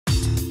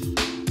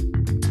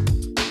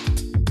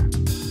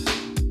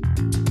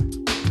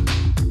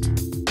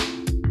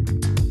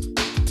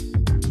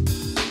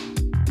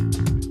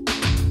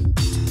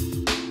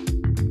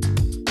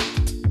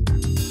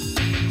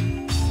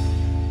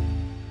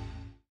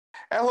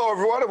Hello,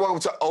 everyone, and welcome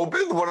to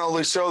Open, the one and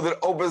only show that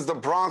opens the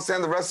Bronx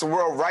and the rest of the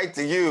world right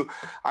to you.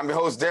 I'm your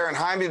host, Daren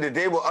Jaime.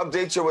 Today, we'll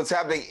update you on what's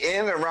happening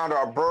in and around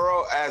our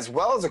borough, as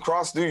well as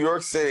across New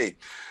York City.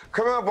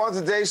 Coming up on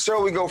today's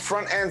show, we go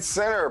front and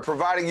center,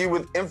 providing you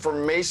with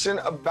information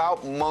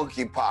about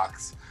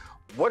monkeypox,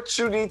 what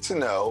you need to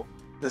know,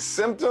 the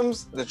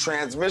symptoms, the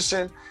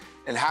transmission,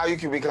 and how you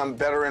can become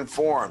better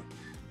informed.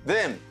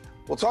 Then,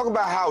 we'll talk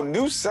about how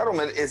new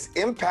settlement is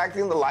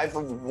impacting the life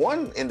of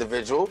one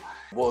individual.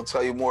 We'll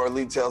tell you more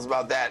details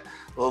about that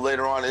a little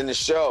later on in the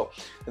show.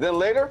 And then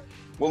later,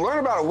 we'll learn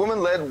about a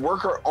woman-led,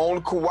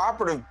 worker-owned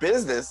cooperative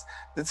business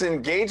that's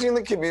engaging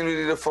the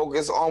community to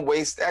focus on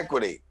waste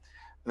equity.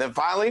 And then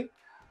finally,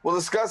 we'll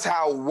discuss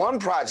how one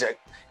project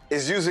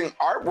is using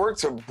artwork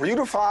to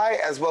beautify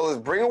as well as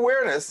bring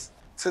awareness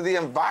to the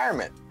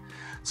environment.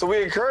 So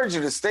we encourage you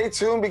to stay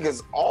tuned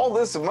because all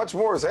this and much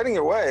more is heading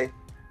your way.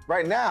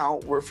 Right now,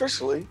 we're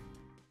officially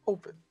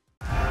open.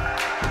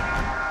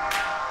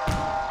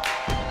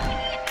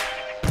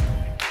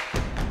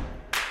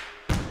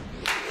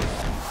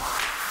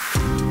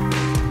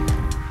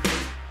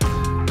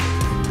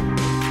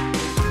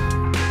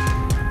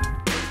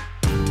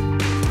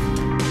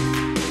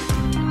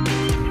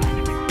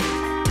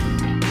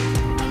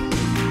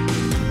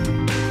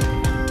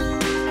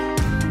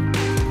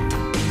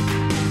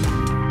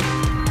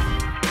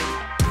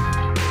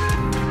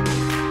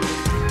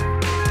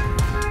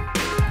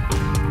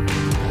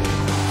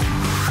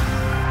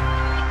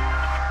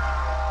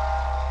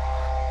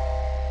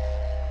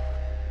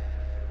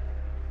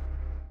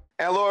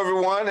 Hello,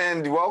 everyone,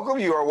 and welcome.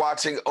 You are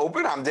watching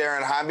Open. I'm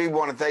Daren Jaime. We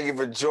want to thank you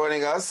for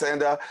joining us.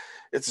 And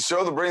it's a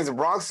show that brings the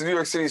Bronx to New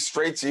York City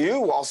straight to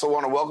you. We also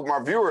want to welcome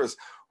our viewers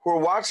who are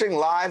watching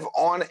live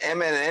on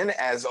MNN,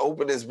 as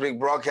Open is being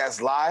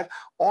broadcast live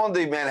on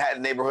the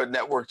Manhattan Neighborhood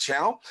Network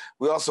channel.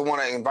 We also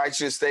want to invite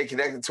you to stay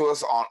connected to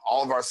us on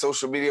all of our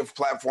social media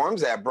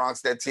platforms at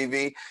BronxNet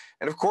TV,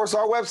 and, of course,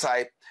 our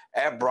website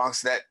at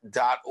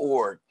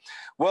bronxnet.org.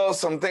 Well,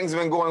 some things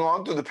have been going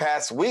on through the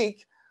past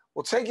week.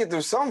 We'll take you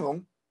through some of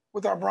them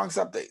with our Bronx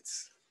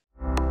updates.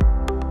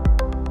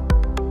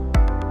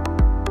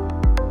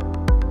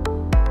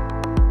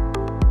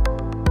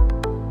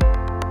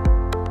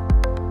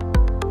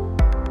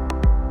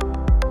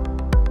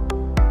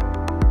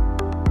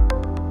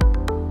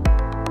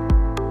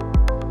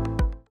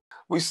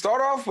 We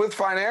start off with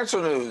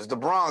financial news. The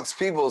Bronx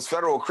People's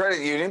Federal Credit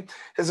Union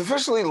has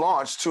officially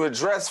launched to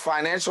address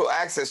financial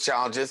access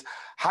challenges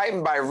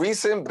heightened by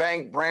recent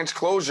bank branch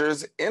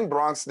closures in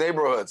Bronx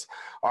neighborhoods.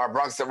 Our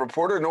BronxNet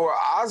reporter, Noah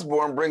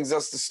Osborne, brings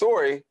us the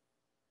story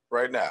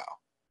right now.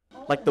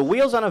 Like the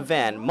wheels on a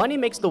van, money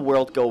makes the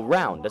world go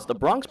round, as the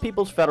Bronx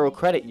People's Federal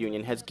Credit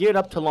Union has geared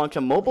up to launch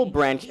a mobile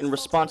branch in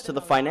response to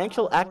the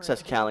financial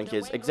access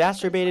challenges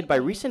exacerbated by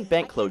recent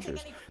bank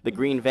closures. The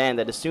green van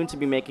that is soon to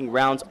be making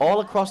rounds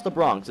all across the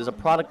Bronx is a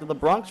product of the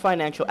Bronx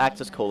Financial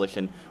Access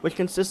Coalition, which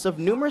consists of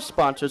numerous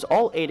sponsors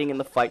all aiding in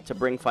the fight to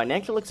bring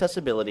financial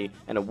accessibility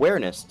and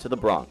awareness to the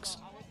Bronx.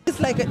 It's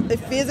like a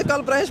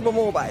physical branch but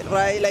mobile,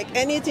 right? Like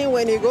anything,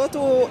 when you go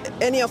to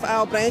any of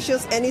our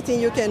branches, anything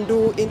you can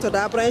do into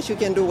that branch, you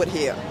can do it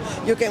here.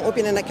 You can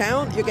open an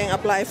account, you can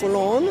apply for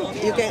loan,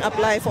 you can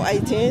apply for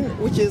ITIN,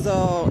 which is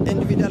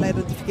individual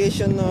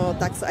identification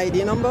tax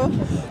ID number.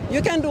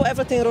 You can do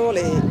everything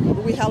really.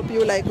 We help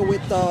you like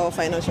with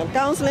financial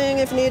counseling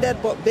if needed,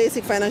 but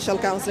basic financial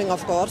counseling,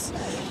 of course,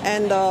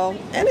 and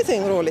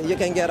anything really you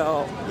can get,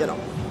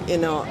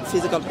 in a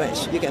physical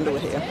branch. You can do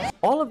it here.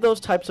 All of those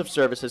types of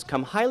services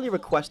come highly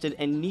requested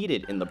and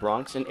needed in the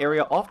Bronx, an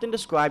area often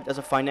described as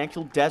a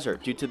financial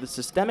desert due to the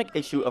systemic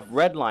issue of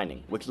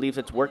redlining, which leaves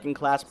its working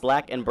class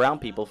black and brown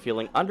people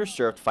feeling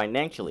underserved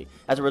financially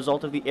as a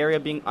result of the area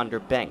being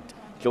underbanked.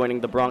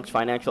 Joining the Bronx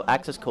Financial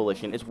Access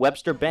Coalition is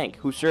Webster Bank,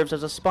 who serves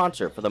as a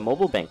sponsor for the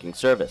mobile banking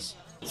service.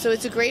 So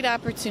it's a great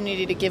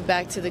opportunity to give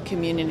back to the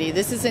community.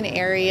 This is an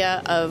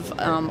area of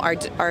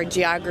our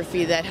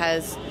geography that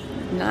has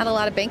not a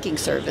lot of banking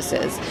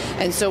services,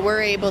 and so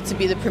we're able to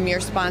be the premier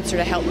sponsor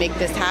to help make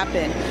this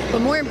happen.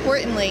 But more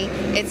importantly,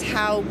 it's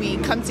how we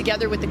come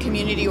together with the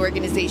community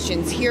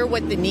organizations, hear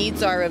what the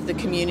needs are of the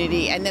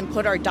community, and then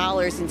put our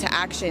dollars into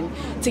action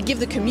to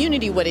give the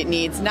community what it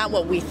needs, not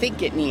what we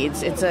think it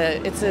needs. It's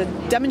a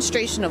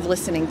demonstration of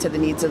listening to the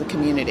needs of the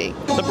community.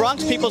 The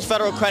Bronx People's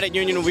Federal Credit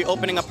Union will be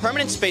opening a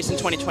permanent space in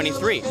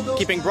 2023,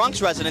 keeping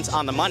Bronx residents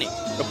on the money.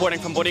 Reporting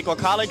from Boricua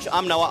College,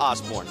 I'm Noah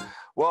Osborne.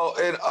 Well,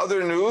 in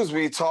other news,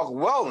 we talk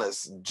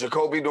wellness.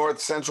 Jacoby North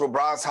Central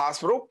Bronx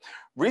Hospital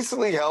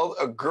recently held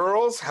a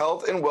Girls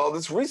Health and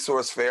Wellness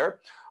Resource Fair.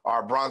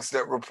 Our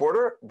BronxNet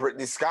reporter,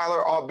 Brittany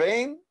Schuyler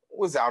Albane,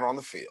 was out on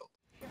the field.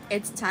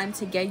 It's time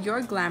to get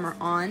your glamour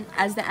on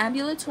as the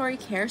Ambulatory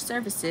Care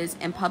Services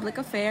and Public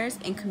Affairs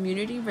and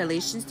Community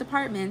Relations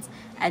Departments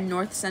at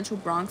North Central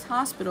Bronx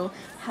Hospital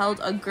held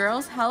a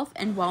Girls Health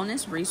and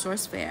Wellness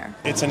Resource Fair.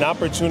 It's an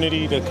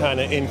opportunity to kind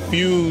of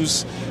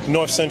infuse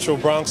North Central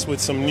Bronx with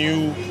some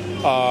new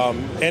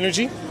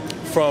energy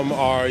from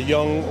our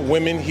young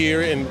women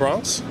here in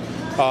Bronx.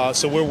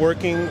 So we're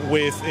working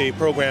with a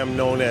program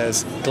known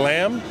as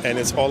GLAM, and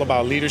it's all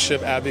about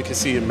leadership,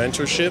 advocacy, and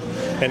mentorship,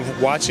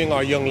 and watching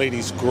our young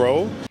ladies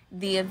grow.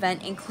 The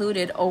event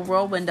included a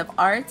whirlwind of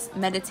arts,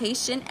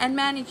 meditation, and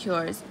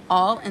manicures,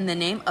 all in the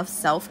name of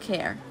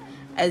self-care.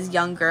 As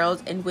young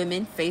girls and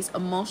women face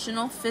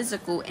emotional,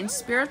 physical, and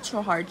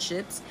spiritual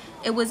hardships,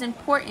 it was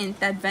important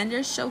that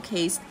vendors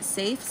showcased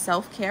safe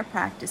self-care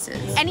practices.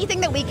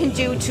 Anything that we can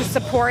do to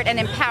support and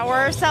empower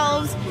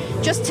ourselves,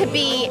 just to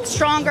be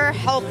stronger,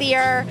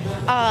 healthier,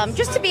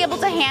 just to be able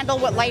to handle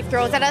what life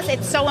throws at us,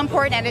 it's so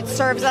important and it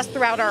serves us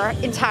throughout our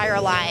entire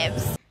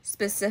lives.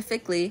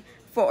 Specifically,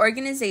 for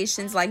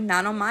organizations like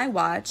Not on My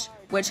Watch,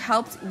 which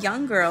helped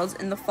young girls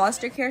in the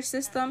foster care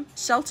system,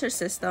 shelter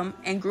system,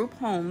 and group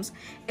homes,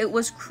 it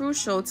was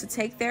crucial to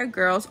take their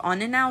girls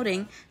on an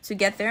outing to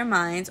get their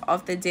minds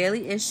off the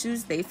daily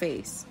issues they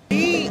face.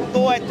 We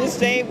thought this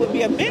day would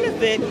be a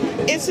benefit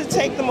is to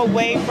take them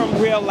away from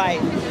real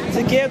life,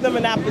 to give them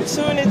an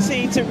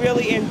opportunity to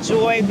really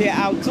enjoy their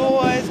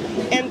outdoors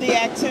and the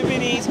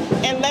activities,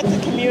 and let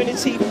the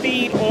community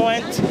feed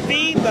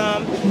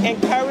them,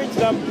 encourage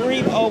them,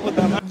 breathe over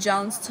them.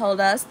 Jones told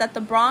us that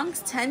the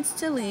Bronx tends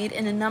to lead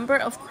in a number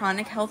of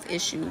chronic health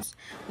issues,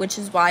 which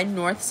is why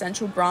North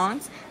Central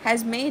Bronx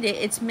has made it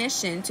its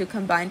mission to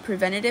combine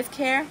preventative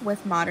care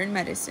with modern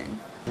medicine.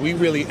 We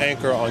really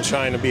anchor on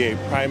trying to be a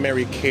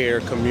primary care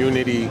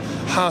community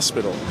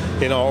hospital.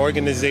 And our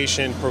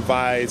organization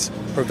provides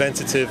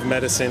preventative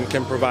medicine,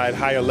 can provide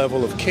higher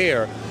level of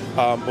care,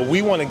 but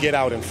we want to get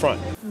out in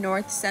front.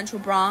 North Central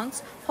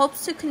Bronx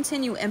hopes to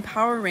continue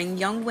empowering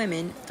young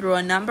women through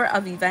a number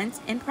of events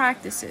and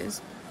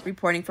practices.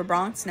 Reporting for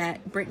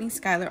BronxNet, Brittany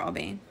Schuyler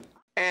Albane.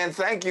 And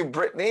thank you,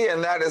 Brittany.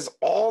 And that is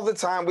all the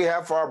time we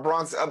have for our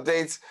Bronx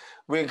updates.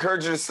 We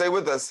encourage you to stay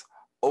with us.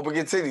 Open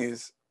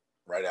continues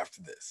right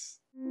after this.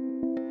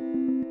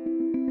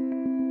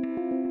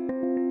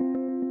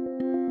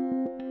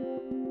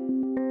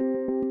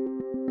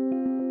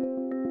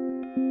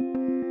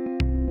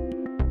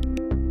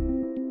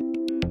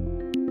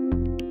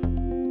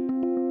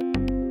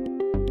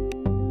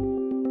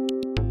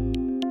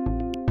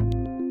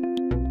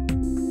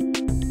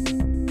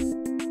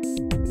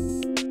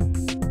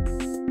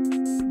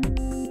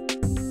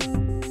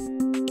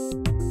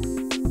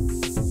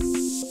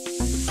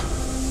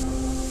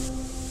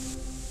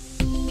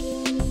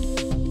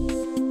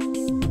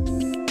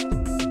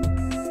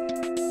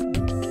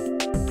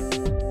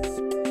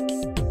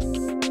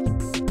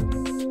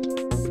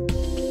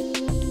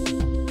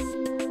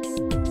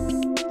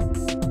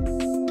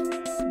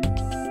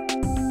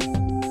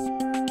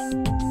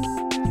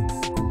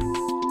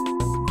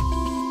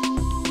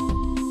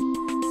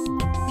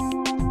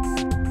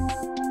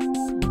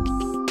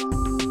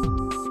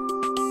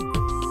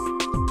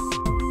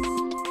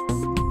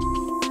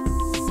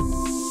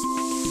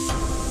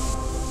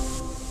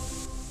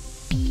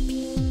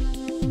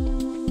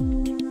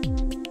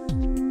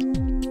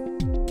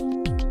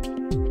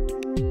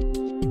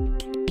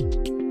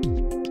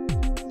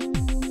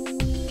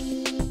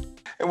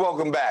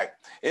 Welcome back.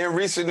 In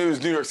recent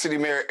news, New York City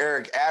Mayor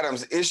Eric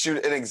Adams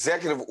issued an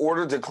executive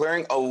order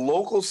declaring a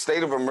local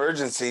state of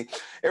emergency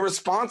in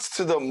response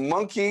to the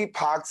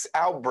monkeypox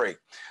outbreak.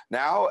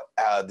 Now,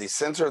 the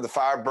center of the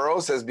 5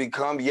 boroughs has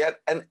become yet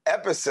an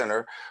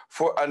epicenter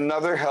for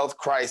another health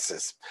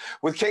crisis.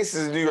 With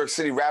cases in New York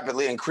City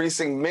rapidly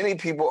increasing, many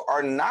people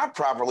are not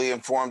properly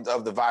informed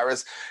of the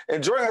virus.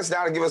 And joining us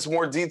now to give us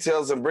more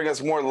details and bring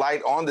us more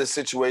light on this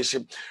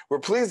situation, we're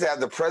pleased to have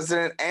the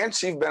President and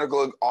Chief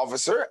Medical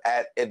Officer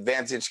at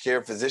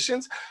AdvantageCare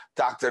Physicians,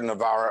 Dr.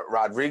 Navarra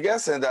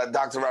Rodriguez. And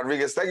Dr.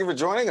 Rodriguez, thank you for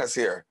joining us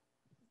here.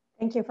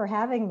 Thank you for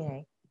having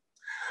me.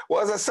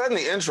 Well, as I said in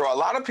the intro, a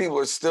lot of people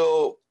are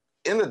still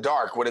in the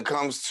dark when it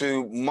comes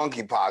to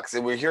monkeypox,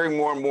 and we're hearing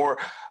more and more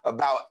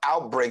about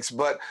outbreaks.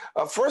 But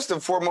first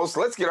and foremost,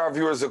 let's get our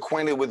viewers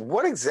acquainted with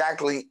what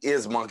exactly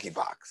is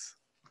monkeypox.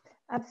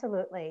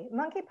 Absolutely.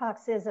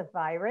 Monkeypox is a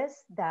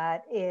virus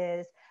that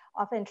is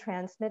often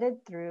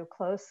transmitted through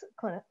close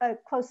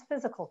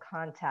physical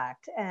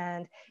contact,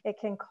 and it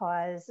can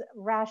cause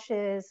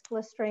rashes,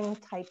 blistering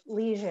type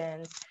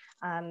lesions,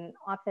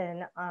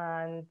 often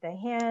on the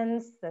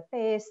hands, the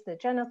face, the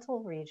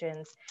genital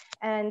regions,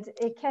 and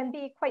it can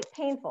be quite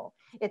painful.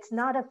 It's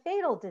not a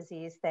fatal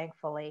disease,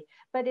 thankfully,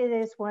 but it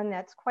is one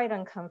that's quite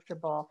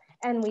uncomfortable,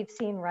 and we've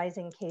seen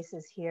rising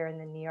cases here in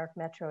the New York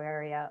metro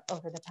area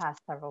over the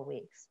past several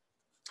weeks.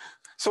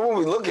 So when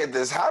we look at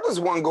this, how does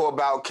one go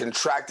about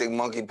contracting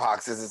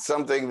monkeypox? Is it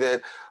something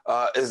that,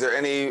 is there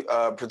any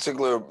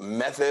particular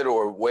method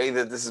or way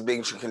that this is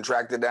being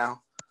contracted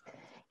now?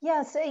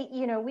 Yes,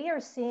 we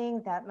are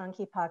seeing that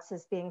monkeypox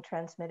is being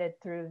transmitted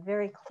through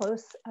very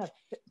close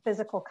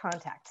physical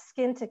contact,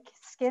 skin to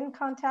skin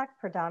contact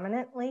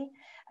predominantly,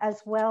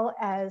 as well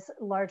as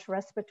large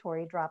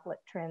respiratory droplet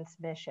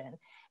transmission.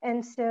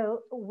 And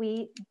so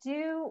we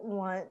do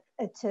want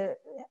to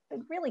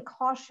really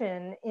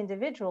caution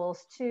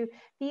individuals to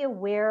be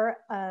aware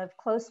of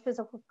close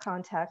physical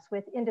contacts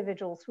with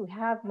individuals who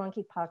have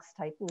monkeypox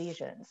type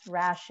lesions,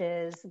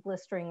 rashes,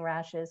 blistering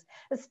rashes,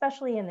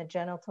 especially in the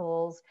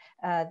genitals,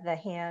 the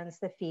hands,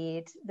 the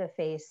feet, the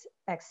face,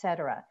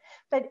 etc.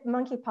 But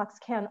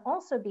monkeypox can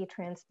also be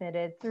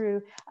transmitted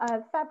through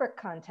fabric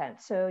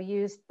content, so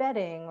used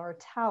bedding or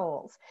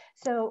towels.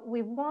 So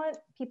we want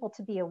people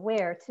to be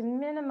aware to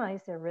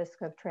minimize their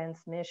risk of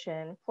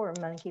transmission for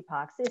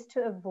monkeypox is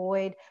to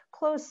avoid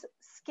close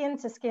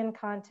skin-to-skin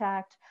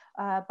contact,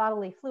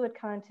 bodily fluid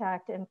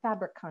contact, and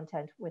fabric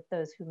contact with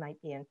those who might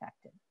be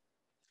infected.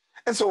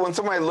 And so when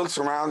somebody looks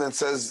around and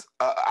says,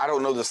 I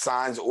don't know the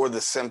signs or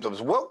the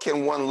symptoms, what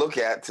can one look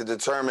at to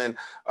determine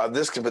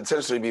this could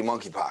potentially be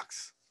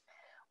monkeypox?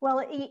 Well,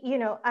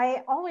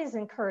 I always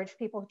encourage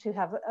people to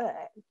have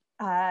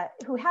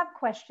who have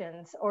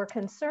questions or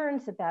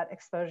concerns about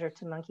exposure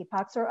to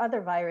monkeypox or other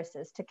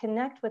viruses to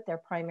connect with their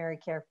primary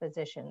care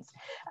physicians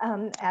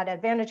at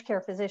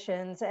AdvantageCare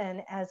Physicians.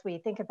 And as we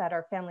think about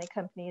our family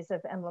companies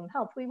of Emblem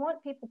Health, we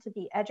want people to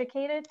be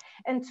educated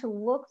and to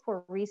look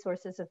for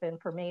resources of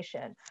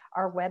information.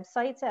 Our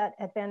websites at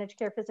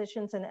AdvantageCare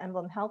Physicians and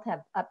Emblem Health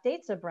have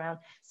updates around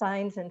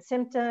signs and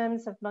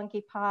symptoms of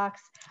monkeypox,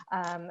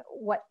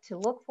 what to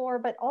look for,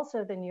 but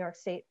also the New York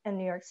State and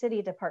New York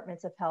City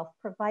Departments of Health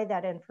provide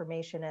that information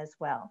as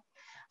well.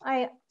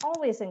 I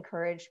always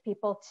encourage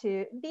people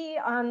to be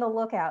on the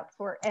lookout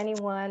for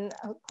anyone,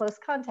 close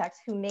contacts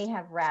who may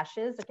have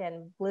rashes,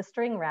 again,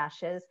 blistering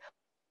rashes,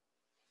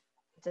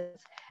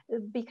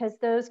 because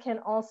those can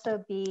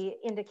also be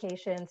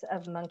indications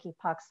of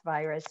monkeypox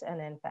virus and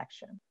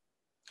infection.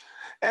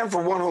 And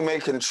for one who may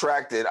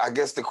contract it, I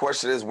guess the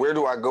question is, where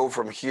do I go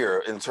from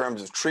here in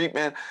terms of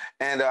treatment?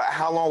 And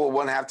how long will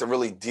one have to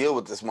really deal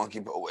with this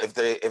monkeypox?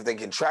 If they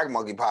contract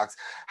monkeypox,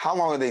 how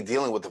long are they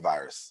dealing with the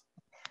virus?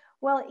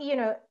 Well,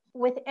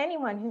 with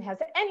anyone who has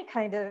any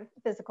kind of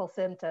physical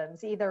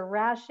symptoms, either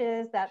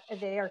rashes that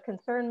they are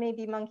concerned may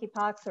be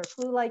monkeypox or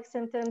flu-like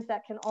symptoms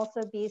that can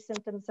also be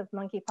symptoms of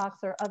monkeypox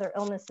or other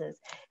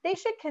illnesses, they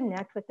should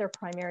connect with their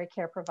primary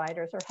care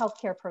providers or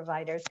healthcare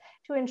providers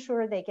to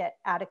ensure they get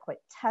adequate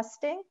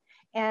testing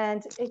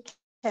and it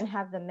can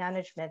have the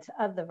management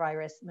of the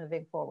virus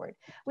moving forward.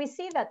 We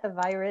see that the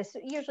virus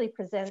usually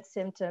presents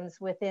symptoms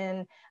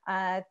within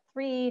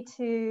 3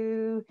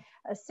 to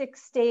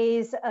 6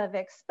 days of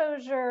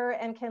exposure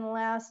and can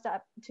last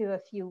up to a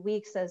few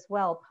weeks as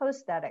well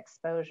post that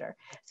exposure.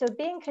 So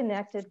being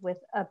connected with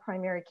a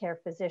primary care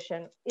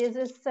physician is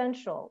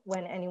essential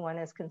when anyone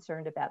is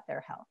concerned about their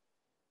health.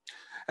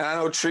 And I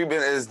know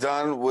treatment is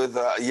done with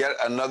yet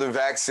another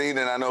vaccine,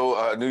 and I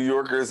know New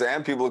Yorkers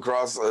and people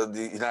across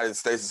the United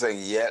States are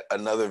saying yet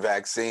another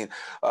vaccine.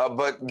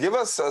 But give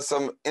us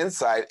some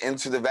insight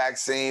into the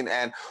vaccine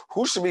and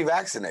who should be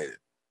vaccinated.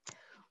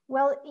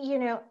 Well,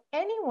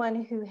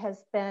 anyone who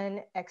has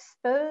been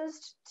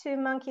exposed to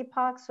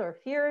monkeypox or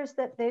fears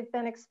that they've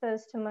been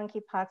exposed to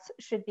monkeypox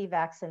should be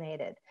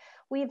vaccinated.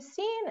 We've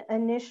seen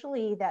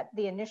initially that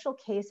the initial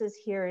cases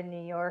here in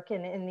New York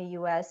and in the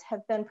US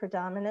have been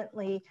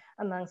predominantly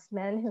amongst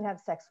men who have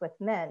sex with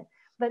men.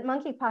 But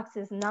monkeypox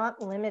is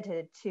not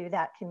limited to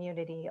that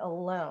community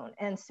alone.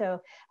 And so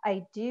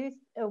I do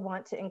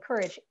want to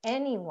encourage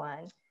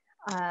anyone,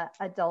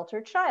 adult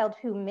or child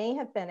who may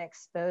have been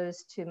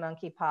exposed to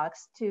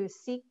monkeypox to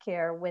seek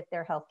care with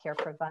their healthcare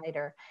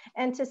provider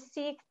and to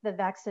seek the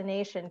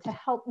vaccination to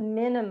help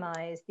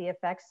minimize the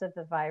effects of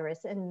the virus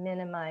and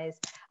minimize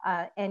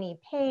any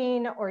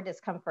pain or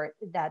discomfort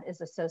that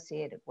is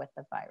associated with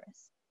the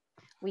virus.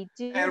 We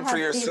do and for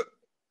your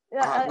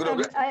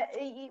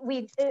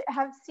we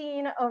have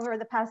seen over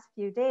the past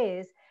few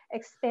days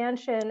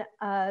expansion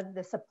of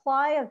the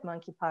supply of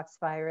monkeypox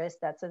virus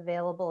that's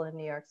available in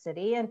New York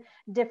City and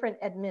different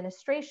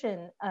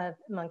administration of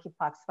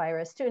monkeypox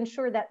virus to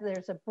ensure that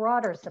there's a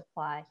broader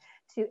supply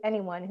to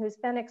anyone who's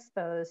been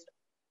exposed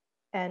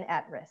and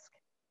at risk.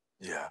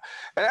 Yeah.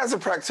 And as a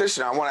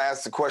practitioner, I want to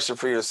ask the question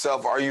for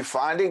yourself. Are you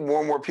finding more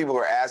and more people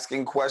are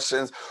asking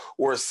questions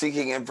or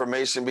seeking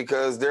information?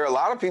 Because there are a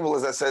lot of people,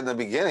 as I said in the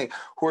beginning,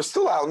 who are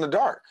still out in the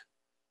dark.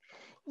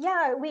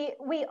 Yeah,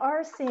 we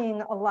are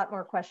seeing a lot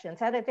more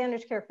questions. At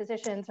AdvantageCare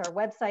Physicians, our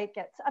website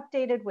gets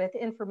updated with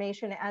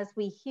information as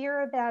we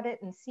hear about it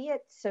and see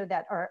it so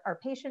that our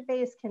patient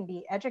base can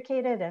be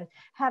educated and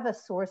have a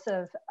source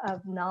of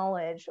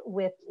knowledge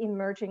with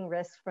emerging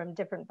risks from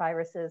different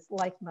viruses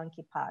like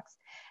monkeypox.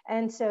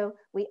 And so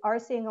we are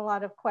seeing a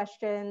lot of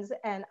questions,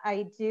 and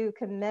I do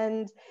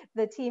commend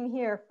the team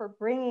here for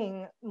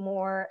bringing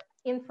more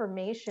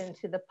information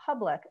to the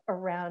public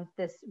around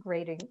this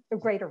greater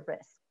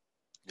risk.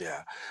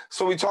 Yeah.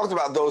 So we talked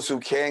about those who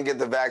can get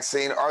the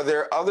vaccine. Are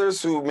there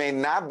others who may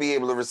not be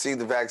able to receive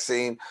the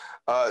vaccine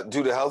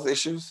due to health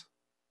issues?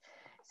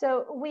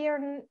 So we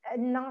are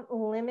not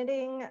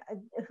limiting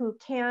who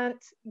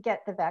can't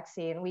get the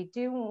vaccine. We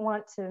do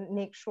want to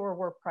make sure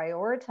we're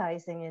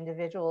prioritizing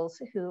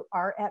individuals who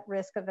are at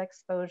risk of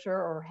exposure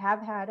or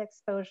have had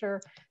exposure,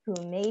 who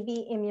may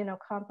be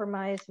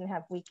immunocompromised and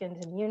have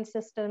weakened immune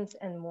systems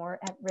and more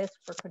at risk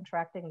for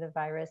contracting the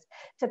virus,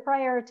 to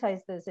prioritize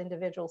those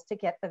individuals to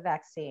get the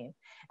vaccine.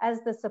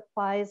 As the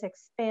supplies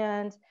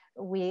expand,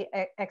 we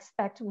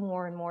expect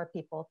more and more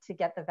people to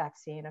get the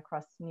vaccine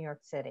across New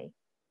York City.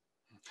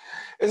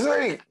 Is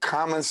there any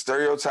common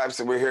stereotypes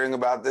that we're hearing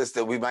about this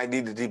that we might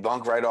need to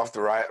debunk right off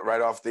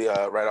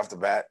the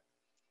bat?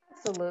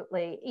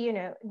 Absolutely. You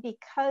know,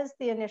 because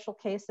the initial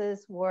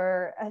cases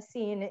were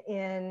seen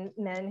in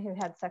men who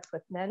had sex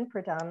with men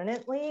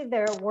predominantly,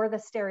 there were the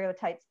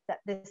stereotypes that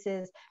this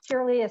is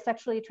purely a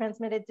sexually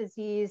transmitted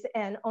disease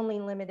and only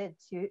limited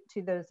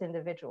to those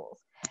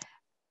individuals.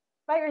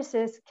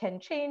 Viruses can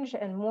change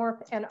and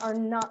morph and are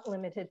not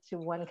limited to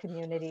one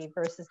community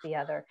versus the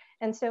other.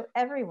 And so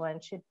everyone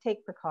should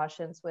take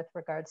precautions with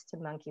regards to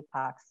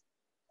monkeypox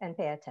and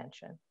pay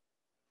attention.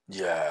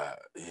 Yeah.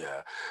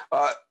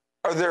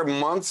 Are there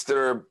months that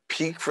are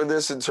peak for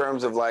this in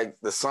terms of like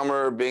the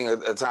summer being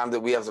a time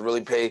that we have to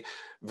really pay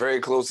very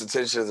close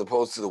attention as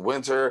opposed to the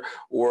winter,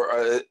 or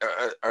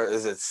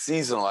is it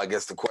seasonal? I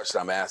guess the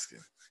question I'm asking.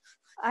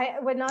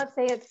 I would not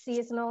say it's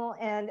seasonal.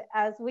 And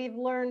as we've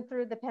learned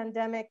through the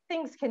pandemic,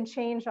 things can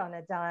change on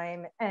a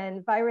dime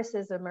and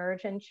viruses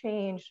emerge and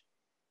change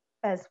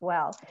as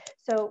well.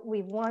 So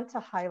we want to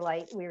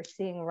highlight, we're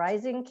seeing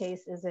rising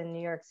cases in New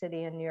York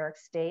City and New York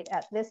State.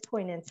 At this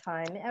point in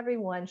time,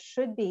 everyone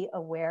should be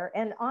aware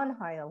and on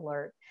high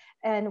alert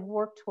and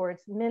work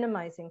towards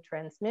minimizing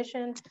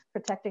transmission,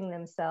 protecting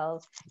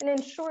themselves, and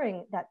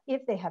ensuring that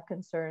if they have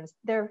concerns,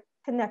 they're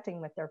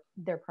connecting with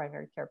their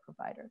primary care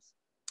providers.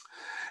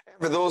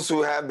 For those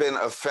who have been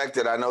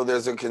affected, I know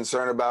there's a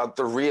concern about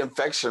the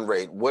reinfection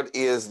rate. What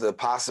is the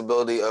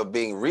possibility of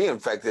being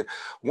reinfected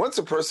once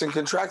a person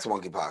contracts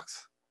monkeypox?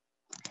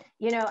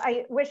 You know,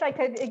 I wish I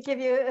could give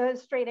you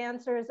straight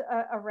answers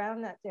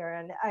around that,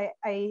 Daren.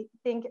 I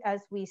think as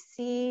we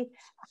see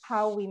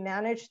how we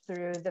manage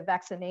through the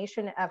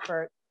vaccination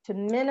effort to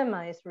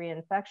minimize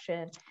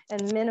reinfection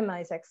and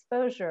minimize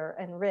exposure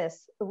and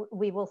risk,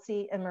 we will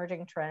see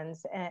emerging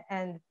trends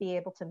and be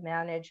able to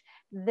manage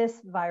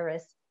this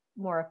virus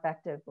more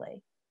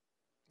effectively.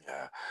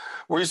 Yeah.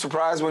 Were you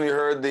surprised when you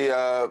heard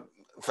the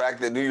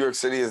fact that New York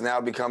City is now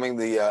becoming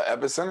the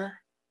epicenter?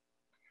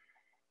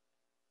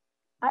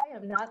 I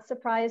am not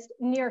surprised.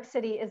 New York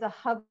City is a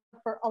hub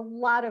for a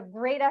lot of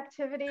great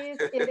activities.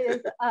 It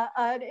is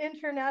an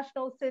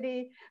international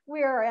city.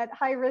 We are at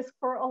high risk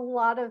for a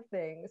lot of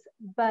things.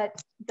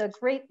 But the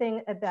great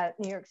thing about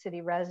New York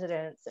City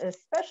residents,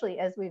 especially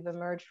as we've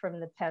emerged from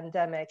the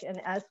pandemic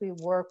and as we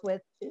work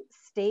with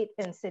state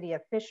and city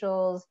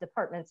officials,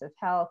 departments of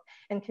health,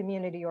 and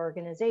community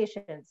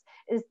organizations,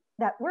 is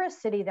that we're a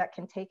city that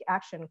can take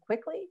action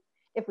quickly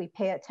if we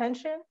pay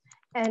attention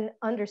and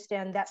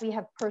understand that we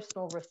have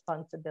personal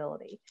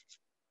responsibility.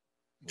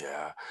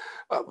 Yeah.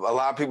 A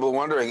lot of people are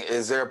wondering,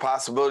 is there a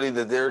possibility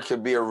that there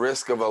could be a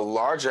risk of a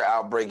larger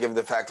outbreak given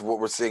the fact of what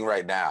we're seeing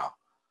right now?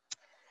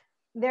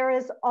 There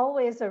is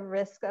always a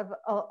risk of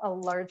a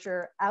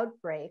larger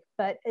outbreak,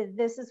 but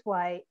this is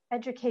why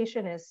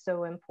education is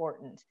so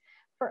important.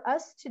 For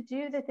us to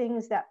do the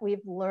things that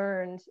we've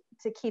learned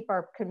to keep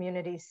our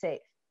community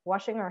safe,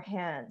 washing our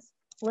hands,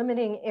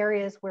 limiting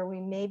areas where we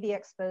may be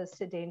exposed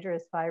to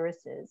dangerous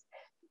viruses,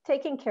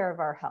 taking care of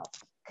our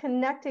health,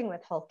 connecting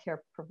with healthcare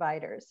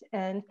providers,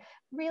 and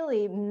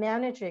really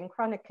managing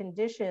chronic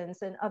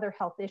conditions and other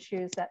health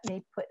issues that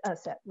may put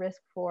us at risk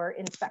for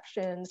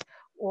infections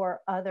or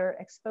other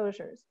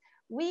exposures.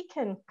 We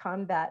can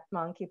combat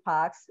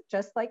monkeypox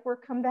just like we're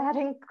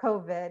combating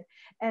COVID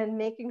and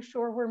making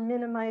sure we're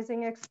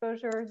minimizing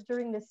exposure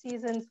during the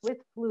seasons with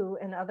flu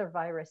and other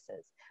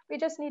viruses. We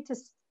just need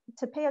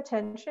to pay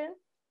attention,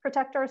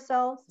 protect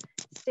ourselves,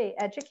 stay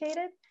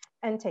educated,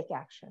 and take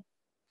action.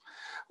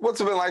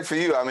 What's it been like for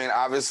you? I mean,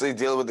 obviously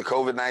dealing with the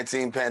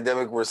COVID-19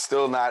 pandemic, we're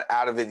still not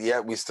out of it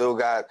yet. We still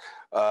got,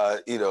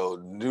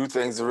 new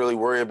things to really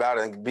worry about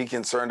and be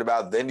concerned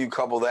about. Then you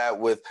couple that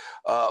with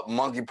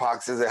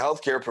monkeypox as a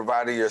healthcare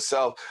provider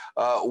yourself.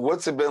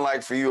 What's it been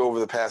like for you over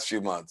the past few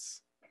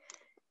months?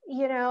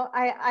 You know,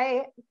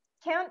 I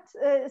can't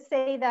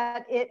say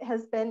that it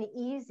has been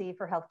easy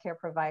for healthcare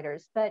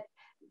providers, but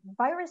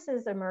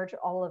viruses emerge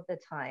all of the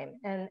time.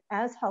 And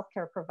as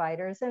healthcare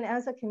providers and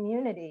as a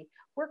community,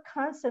 we're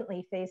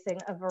constantly facing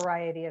a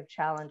variety of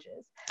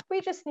challenges.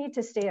 We just need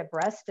to stay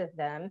abreast of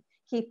them,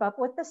 keep up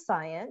with the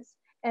science,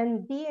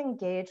 and be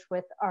engaged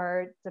with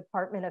our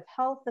Department of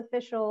Health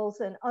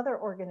officials and other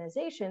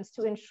organizations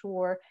to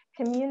ensure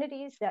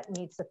communities that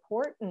need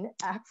support and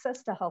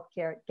access to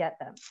healthcare get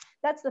them.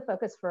 That's the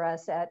focus for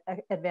us at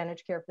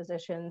AdvantageCare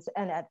Physicians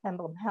and at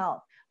Emblem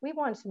Health. We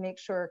want to make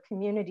sure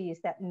communities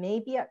that may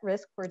be at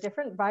risk for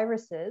different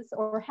viruses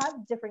or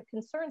have different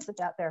concerns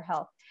about their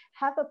health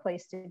have a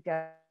place to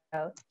go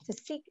to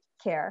seek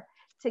care,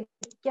 to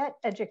get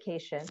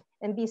education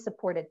and be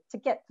supported to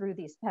get through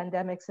these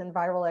pandemics and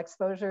viral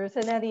exposures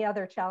and any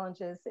other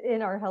challenges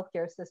in our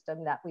healthcare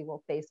system that we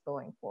will face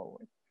going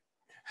forward.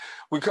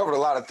 We covered a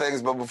lot of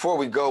things, but before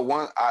we go,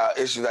 one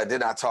issue that I did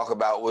not talk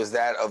about was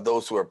that of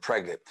those who are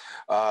pregnant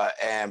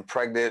and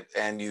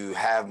you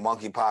have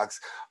monkeypox.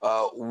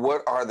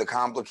 What are the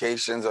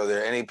complications? Are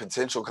there any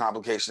potential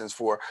complications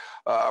for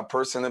a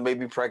person that may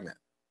be pregnant?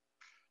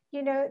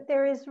 You know,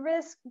 there is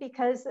risk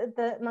because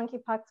the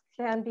monkeypox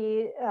can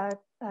be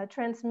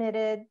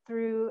transmitted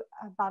through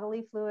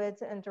bodily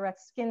fluids and direct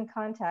skin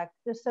contact.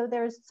 So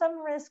there's some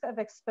risk of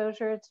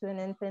exposure to an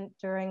infant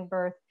during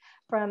birth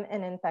from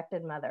an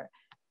infected mother.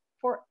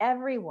 For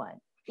everyone,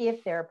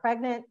 if they're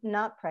pregnant,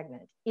 not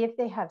pregnant, if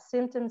they have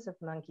symptoms of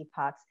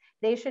monkeypox,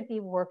 they should be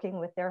working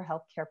with their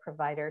healthcare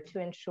provider to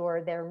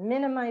ensure they're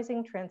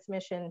minimizing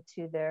transmission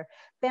to their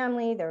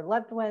family, their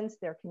loved ones,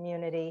 their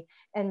community,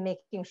 and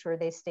making sure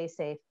they stay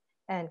safe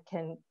and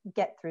can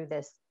get through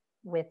this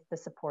with the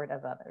support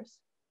of others.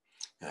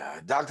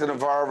 Dr.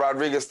 Navarra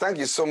Rodriguez, thank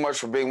you so much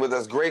for being with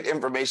us. Great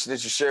information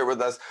that you shared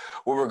with us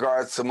with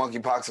regards to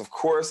monkeypox. Of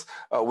course,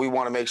 we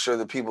want to make sure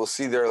that people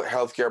see their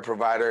healthcare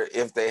provider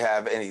if they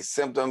have any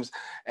symptoms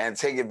and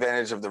take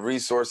advantage of the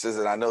resources.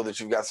 And I know that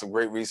you've got some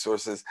great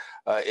resources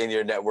in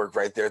your network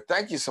right there.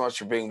 Thank you so much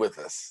for being with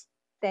us.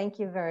 Thank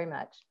you very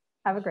much.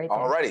 Have a great day.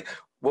 All righty.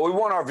 Well, we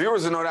want our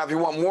viewers to know now, if you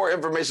want more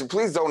information,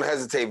 please don't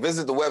hesitate.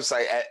 Visit the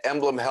website at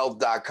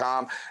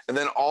emblemhealth.com and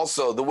then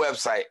also the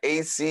website,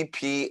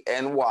 acpny.com.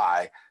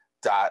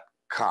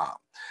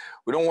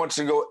 We don't want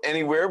you to go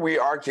anywhere. We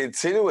are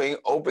continuing.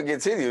 Open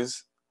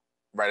continues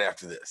right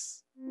after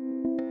this.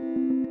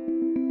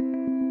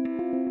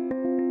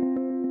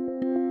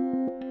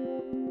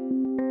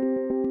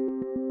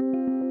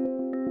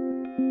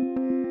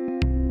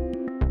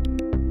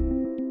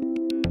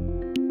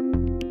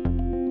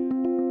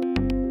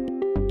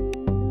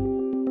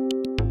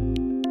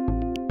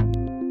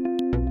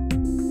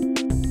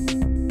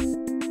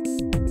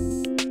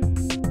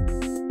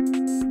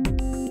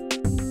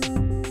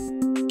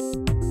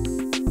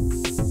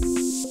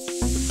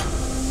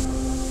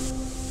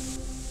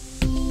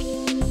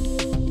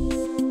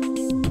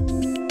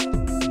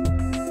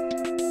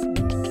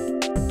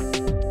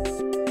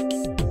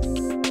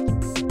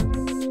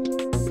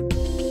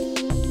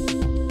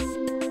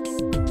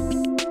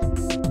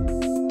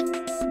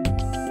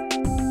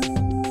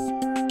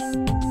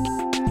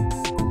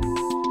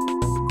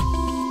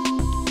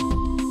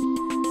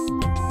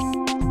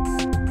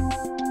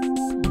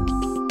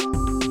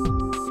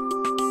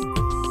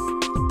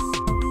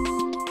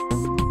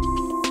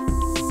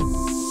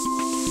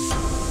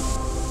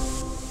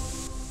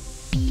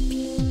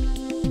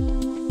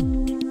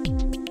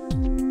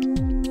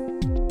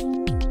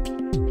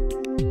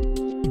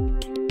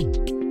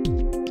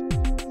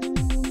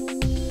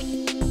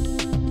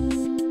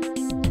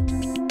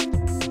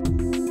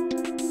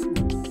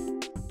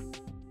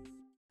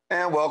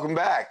 And welcome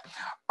back.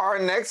 Our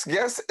next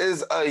guest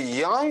is a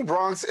young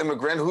Bronx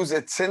immigrant who's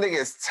attending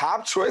his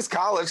top choice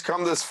college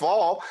come this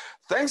fall,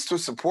 thanks to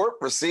support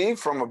received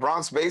from a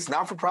Bronx-based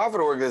not-for-profit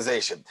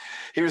organization.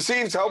 He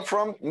received help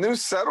from New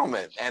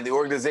Settlement and the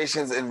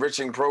organization's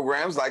enriching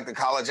programs like the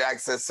College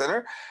Access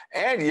Center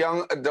and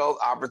Young Adult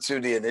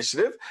Opportunity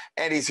Initiative.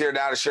 And he's here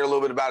now to share a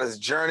little bit about his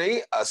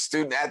journey, a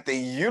student at the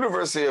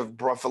University of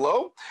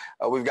Buffalo.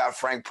 We've got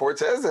Frank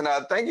Portes, and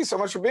thank you so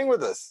much for being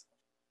with us.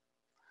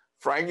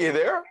 Frank, you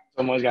there?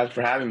 So much, guys,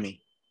 for having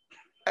me.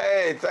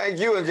 Hey, thank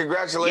you, and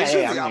congratulations.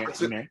 Yeah, I'm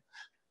here.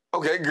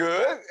 Okay,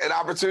 good. An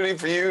opportunity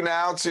for you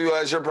now to,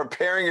 as you're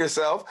preparing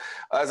yourself,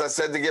 as I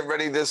said, to get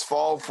ready this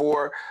fall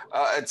for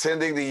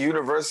attending the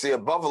University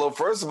of Buffalo.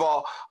 First of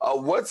all,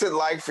 what's it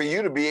like for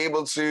you to be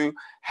able to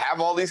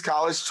have all these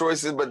college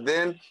choices, but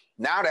then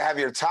now to have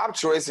your top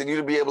choice and you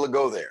to be able to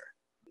go there?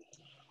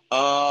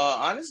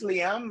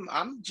 Honestly,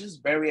 I'm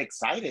just very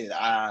excited.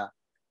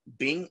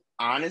 Being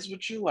honest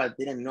with you, I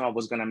didn't know I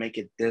was gonna make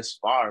it this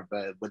far,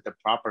 but with the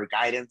proper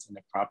guidance and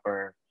the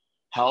proper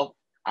help,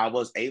 I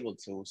was able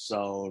to.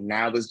 So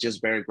now it's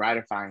just very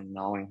gratifying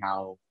knowing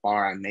how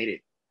far I made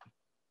it.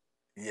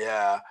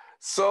 Yeah.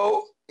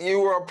 So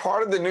you were a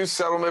part of the New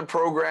Settlement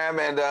program,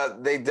 and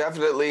they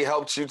definitely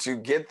helped you to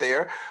get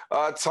there.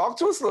 Talk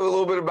to us a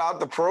little bit about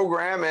the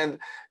program and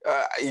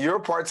your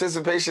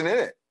participation in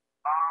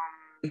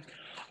it.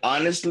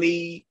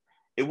 Honestly,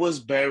 it was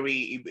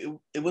very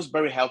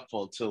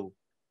helpful too.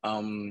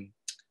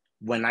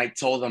 When I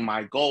told them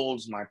my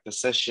goals, my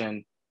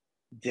position,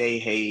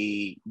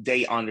 they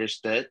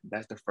understood.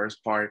 That's the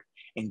first part,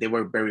 and they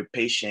were very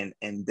patient,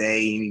 and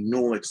they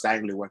knew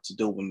exactly what to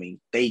do with me.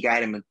 They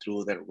guided me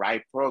through the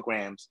right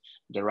programs,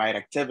 the right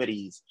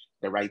activities,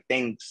 the right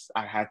things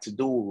I had to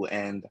do,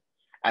 and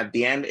at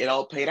the end, it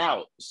all paid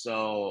out.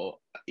 So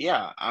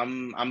yeah,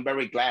 I'm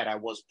very glad I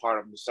was part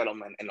of the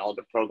settlement and all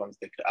the programs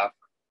they could offer.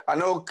 I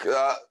know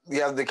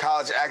you have the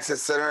College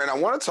Access Center, and I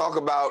want to talk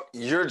about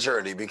your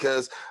journey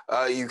because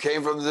you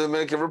came from the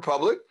Dominican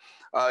Republic.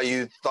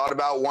 You thought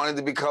about wanting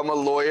to become a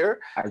lawyer.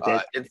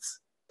 I did.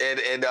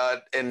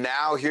 And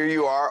now here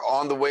you are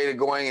on the way to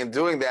going and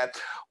doing that.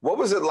 What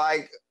was it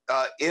like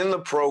in the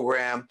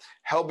program,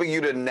 helping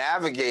you to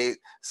navigate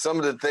some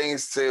of the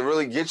things to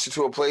really get you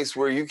to a place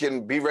where you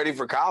can be ready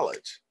for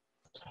college?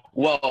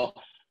 Well,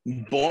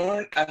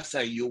 born as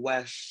a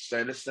U.S.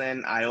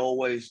 citizen, I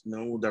always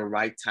knew the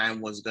right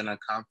time was gonna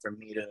come for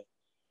me to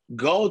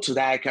go to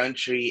that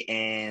country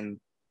and,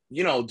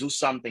 do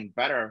something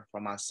better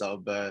for myself.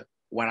 But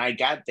when I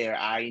got there,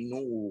 I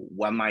knew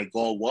what my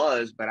goal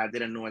was, but I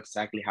didn't know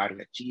exactly how to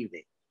achieve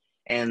it.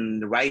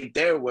 And right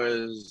there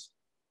was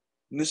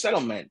New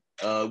Settlement.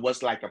 It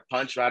was like a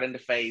punch right in the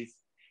face,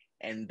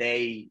 and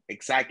they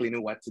exactly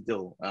knew what to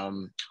do.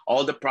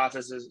 All the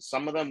processes,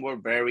 some of them were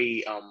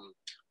very,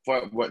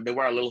 they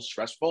were a little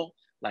stressful.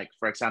 Like,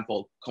 for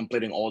example,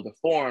 completing all the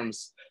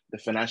forms, the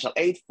financial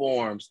aid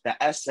forms,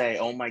 the essay.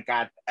 Oh my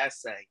God, the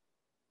essay.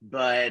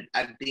 But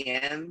at the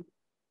end,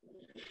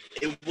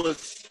 they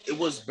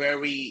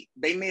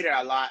made it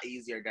a lot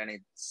easier than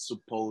it's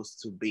supposed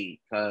to be,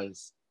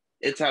 because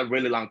it's a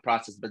really long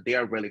process, but they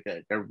are really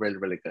good. They're really,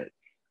 really good.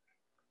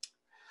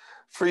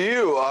 For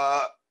you,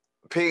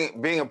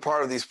 being a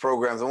part of these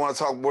programs, I want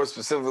to talk more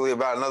specifically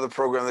about another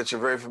program that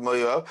you're very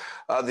familiar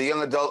with, the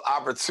Young Adult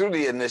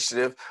Opportunity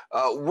Initiative.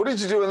 What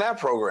did you do in that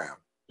program?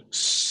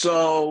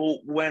 So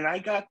when I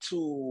got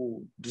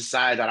to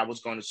decide that I was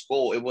going to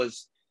school, it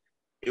was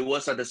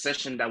a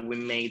decision that we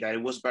made that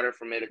it was better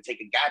for me to take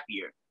a gap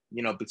year,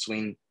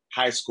 between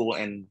high school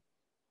and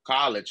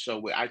college.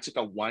 So I took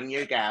a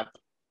 1-year gap,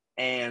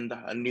 and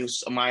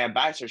my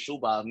advisor,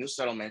 Shuba of New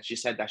Settlement, she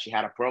said that she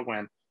had a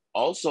program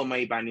also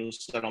made by New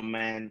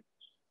Settlement,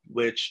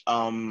 which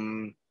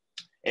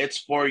it's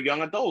for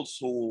young adults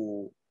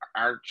who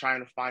are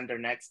trying to find their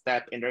next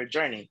step in their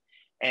journey.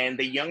 And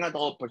the Young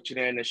Adult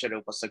Opportunity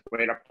Initiative was a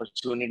great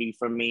opportunity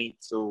for me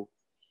to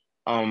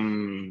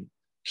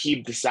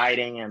keep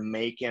deciding and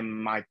making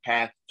my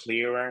path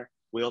clearer.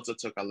 We also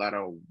took a lot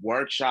of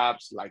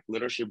workshops, like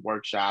leadership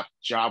workshops,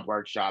 job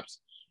workshops,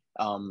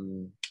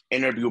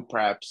 interview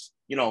preps,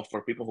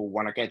 for people who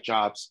want to get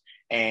jobs.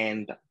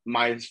 And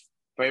my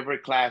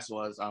favorite class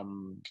was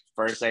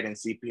first aid and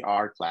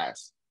CPR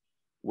class,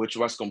 which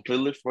was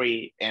completely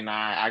free. And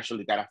I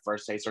actually got a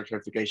first aid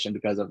certification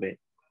because of it,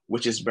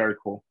 which is very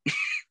cool.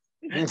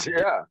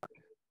 Yeah,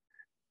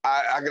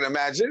 I can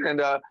imagine.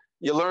 And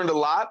you learned a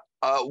lot.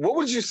 What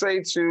would you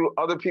say to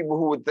other people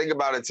who would think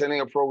about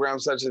attending a program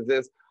such as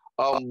this?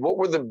 What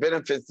were the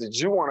benefits that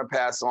you want to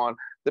pass on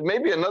that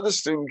maybe another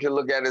student can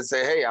look at and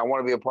say, hey, I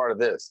want to be a part of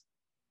this?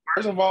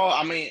 First of all,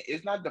 I mean,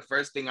 it's not the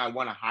first thing I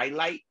want to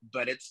highlight,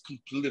 but it's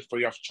completely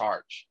free of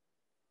charge.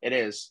 It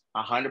is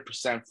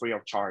 100% free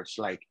of charge.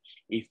 Like,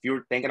 if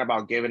you're thinking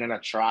about giving it a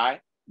try,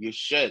 you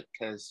should,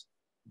 because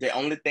the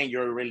only thing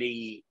you're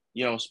really,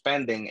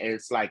 spending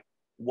is like,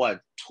 2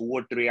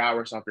 or 3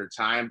 hours of your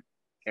time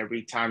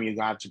every time you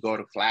got to go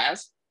to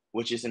class,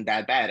 which isn't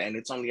that bad. And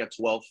it's only a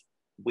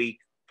 12-week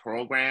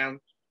program.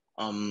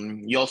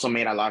 You also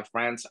made a lot of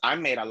friends. I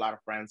made a lot of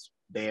friends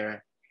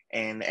there.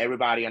 And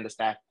everybody on the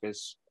staff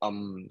is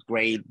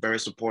great, very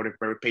supportive,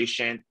 very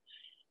patient.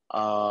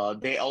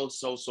 They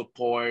also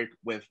support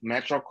with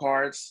Metro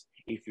cards.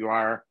 If you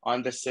are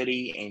on the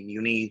city and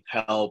you need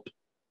help,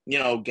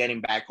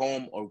 getting back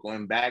home or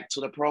going back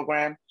to the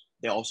program,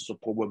 they also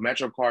support with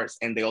Metro cards,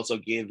 and they also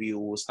give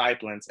you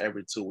stipends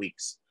every 2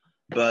 weeks.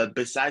 But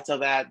besides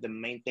of that, the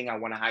main thing I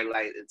want to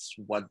highlight is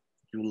what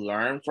you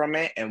learn from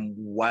it and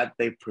what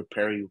they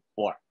prepare you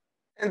for.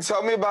 And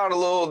tell me about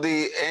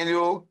the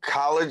annual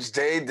College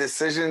Day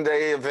Decision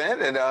Day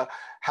event, and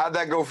how'd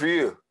that go for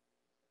you?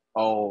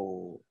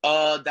 Oh,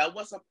 that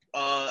was a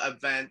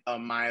event.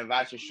 My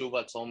advisor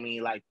Shuva told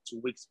me like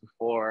 2 weeks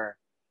before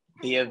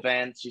the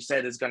event. She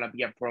said it's gonna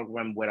be a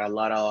program with a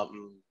lot of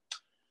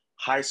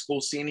high school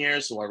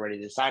seniors who already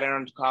decided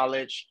on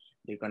college.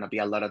 There's gonna be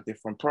a lot of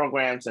different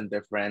programs and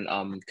different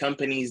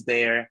companies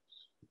there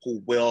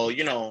who will,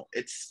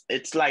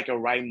 it's like a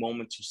right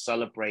moment to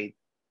celebrate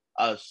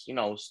us,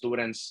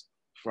 students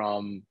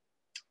from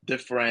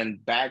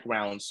different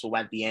backgrounds. So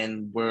at the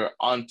end, we're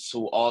on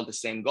to all the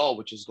same goal,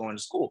 which is going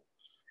to school.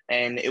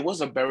 And it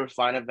was a very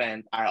fun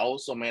event. I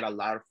also made a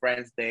lot of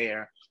friends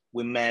there.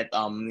 We met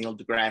Neil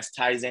deGrasse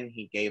Tyson.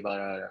 He gave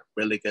a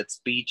really good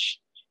speech.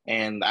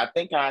 And I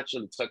think I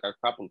actually took a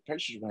couple of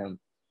pictures with him.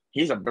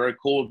 He's a very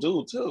cool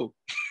dude too.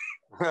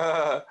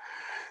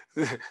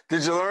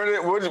 Did you learn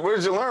it? What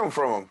did you learn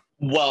from him?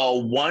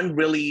 Well,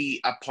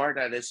 a part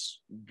that is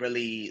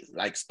really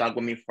like stuck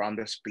with me from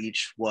the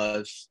speech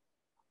was,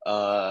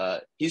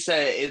 he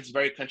said it's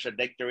very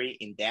contradictory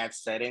in that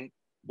setting,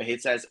 but he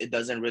says it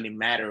doesn't really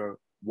matter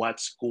what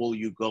school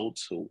you go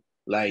to.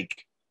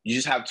 Like, you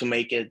just have to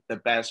make it the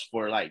best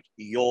for like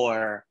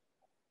your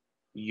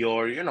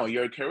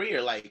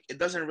career. Like, it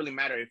doesn't really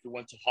matter if you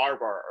went to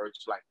Harvard or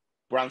to like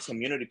Bronx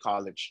Community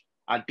College.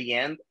 At the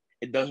end,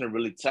 it doesn't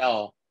really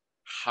tell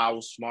how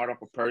smart of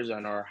a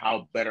person or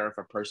how better of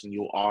a person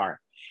you are.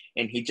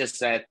 And he just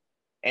said,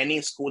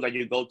 any school that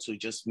you go to,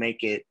 just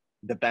make it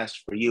the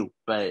best for you,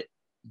 but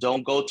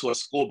don't go to a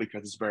school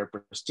because it's very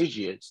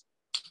prestigious.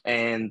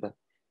 And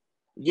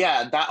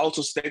yeah, that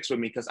also sticks with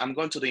me because I'm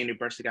going to the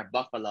University of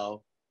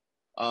Buffalo,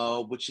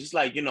 which is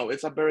like, you know,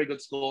 it's a very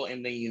good school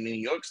in the New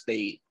York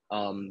State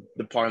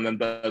department,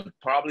 but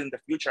probably in the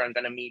future, I'm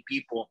going to meet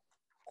people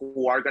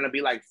who are going to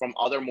be like from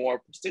other more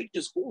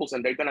prestigious schools,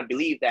 and they're going to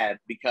believe that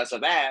because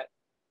of that,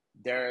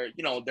 their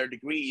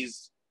degree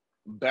is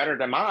better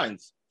than mine,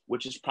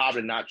 which is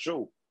probably not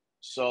true.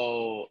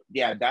 So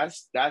yeah,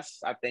 that's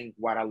I think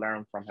what I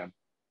learned from him.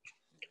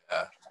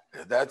 Yeah.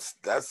 That's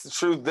the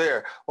truth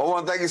there. Well, I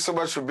want to thank you so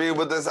much for being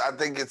with us. I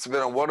think it's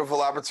been a wonderful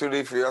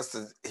opportunity for us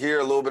to hear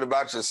a little bit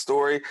about your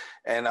story.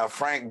 And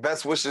Frank,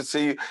 best wishes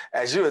to you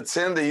as you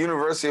attend the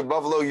University of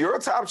Buffalo, your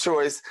top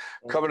choice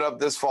coming up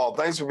this fall.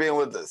 Thanks for being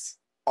with us.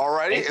 All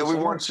righty. And we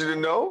want you to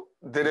know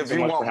that if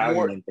you want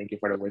more. Thank you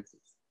for the wishes.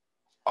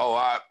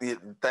 Oh,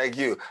 thank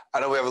you. I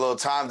know we have a little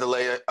time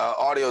delay,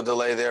 audio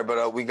delay there,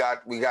 but we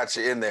got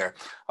you in there.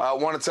 I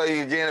want to tell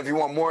you again, if you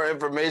want more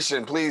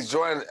information, please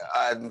join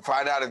and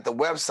find out at the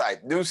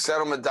website,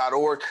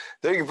 newsettlement.org.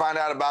 There you can find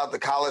out about the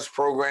college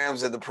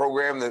programs and the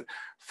program that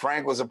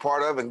Frank was a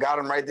part of and got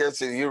him right there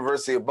to the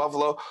University of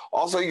Buffalo.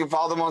 Also, you can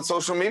follow them on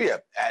social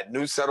media at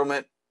New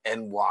Settlement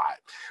NY.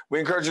 We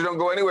encourage you don't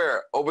go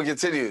anywhere. Open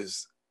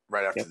continues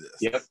right after this.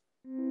 Yep.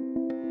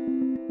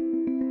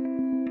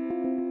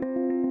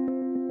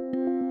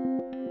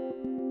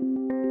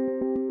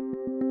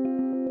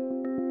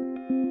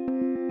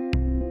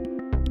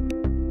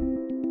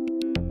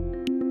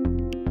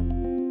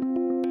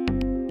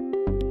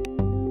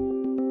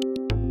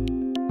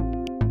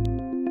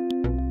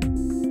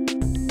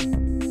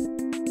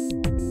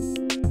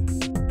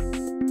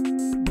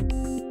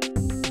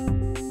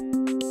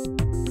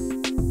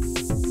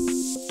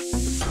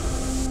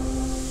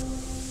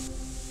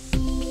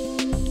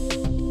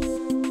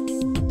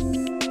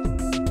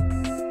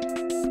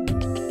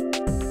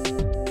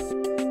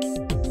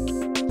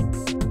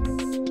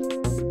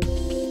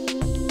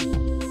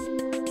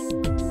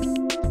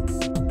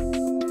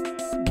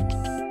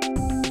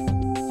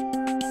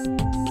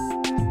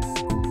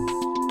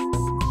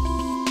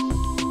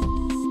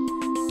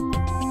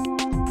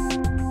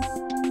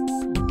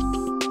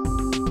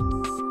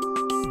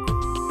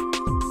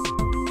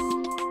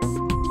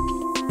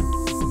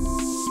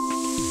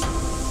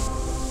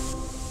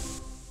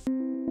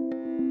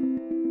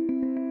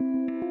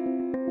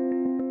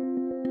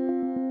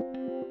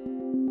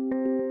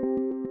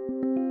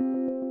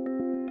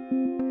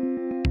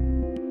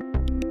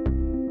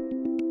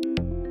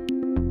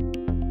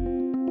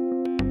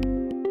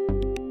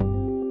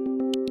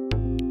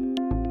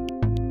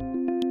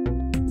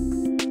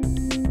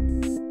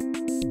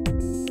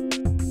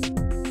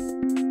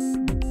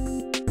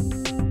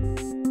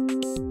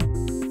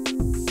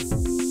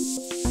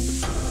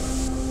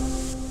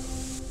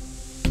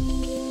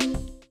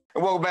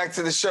 Welcome back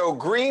to the show.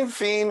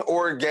 GreenFeen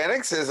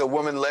OrganiX is a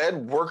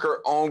woman-led,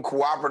 worker-owned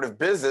cooperative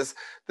business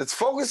that's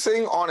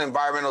focusing on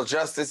environmental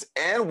justice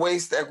and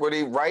waste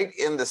equity right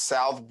in the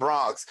South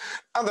Bronx.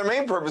 Now, their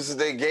main purpose is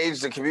to engage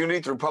the community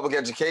through public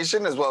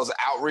education, as well as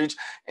outreach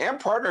and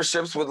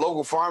partnerships with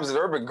local farms and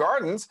urban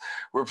gardens.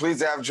 We're pleased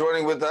to have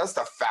joining with us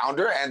the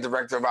founder and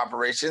director of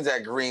operations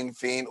at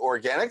GreenFeen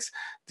OrganiX,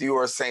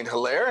 Dior St.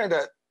 Hillaire, and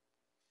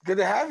good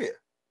to have you.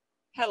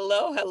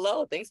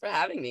 Hello. Thanks for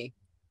having me.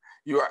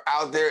 You are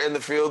out there in the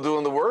field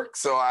doing the work,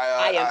 so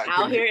I am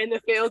out here in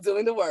the field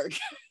doing the work.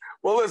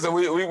 Well, listen,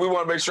 we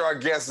want to make sure our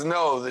guests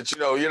know that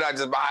you're not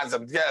just behind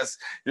some guests.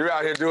 You're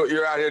out here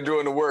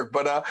doing the work.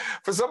 But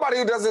for somebody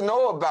who doesn't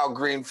know about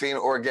GreenFeen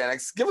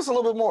OrganiX, give us a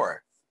little bit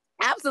more.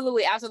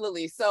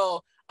 Absolutely.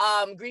 So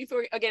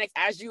GreenFeen OrganiX,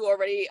 as you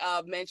already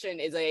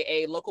mentioned, is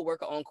a local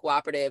worker-owned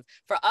cooperative.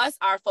 For us,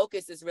 our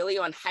focus is really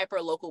on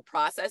hyper-local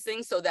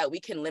processing so that we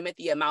can limit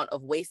the amount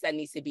of waste that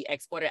needs to be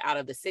exported out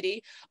of the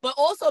city, but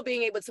also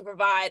being able to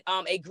provide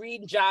a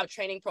green job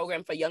training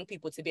program for young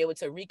people to be able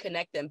to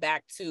reconnect them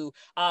back to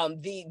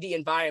the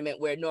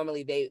environment where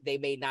normally they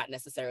may not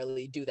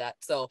necessarily do that.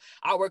 So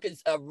our work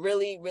is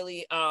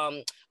really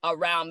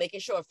around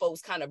making sure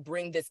folks kind of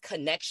bring this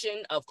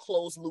connection of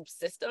closed loop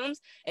systems.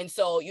 And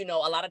so,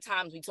 a lot of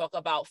times we talk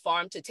about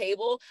farm to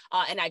table,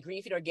 and at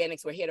GreenFeen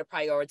OrganiX, we're here to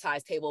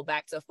prioritize table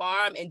back to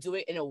farm and do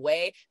it in a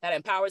way that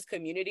empowers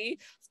community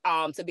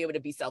to be able to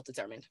be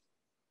self-determined.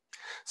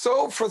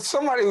 So for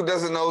somebody who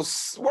doesn't know,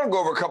 I want to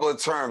go over a couple of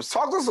terms.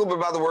 Talk to us a little bit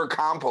about the word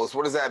compost.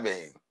 What does that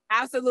mean?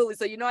 Absolutely.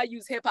 So, I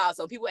use hip hop.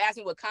 So people ask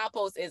me what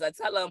compost is. I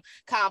tell them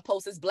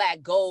compost is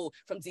black gold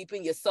from deep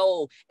in your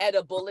soul,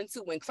 edible and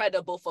too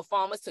incredible for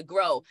farmers to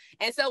grow.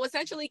 And so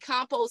essentially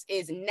compost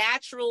is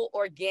natural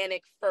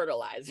organic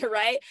fertilizer,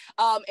 right?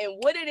 And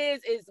what it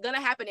is going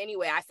to happen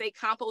anyway. I say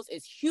compost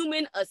is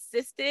human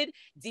assisted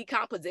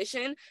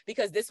decomposition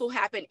because this will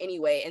happen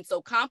anyway. And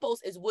so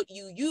compost is what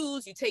you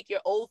use. You take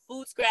your old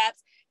food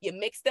scraps, you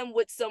mix them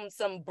with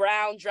some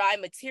brown, dry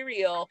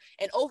material,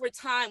 and over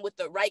time with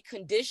the right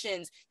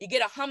conditions, you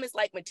get a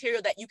humus-like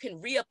material that you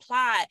can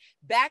reapply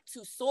back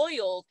to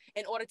soils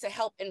in order to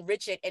help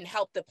enrich it and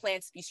help the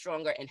plants be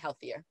stronger and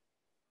healthier.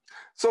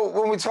 So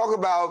when we talk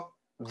about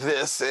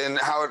this and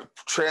how it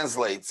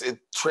translates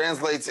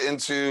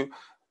into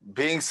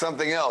being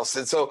something else.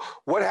 And so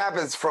what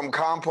happens from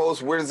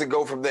compost? Where does it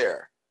go from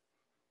there?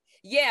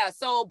 Yeah,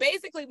 so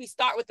basically we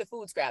start with the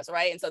food scraps,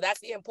 right? And so that's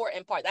the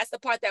important part. That's the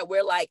part that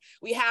we're like,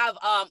 we have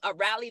a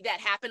rally that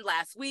happened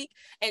last week.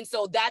 And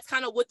so that's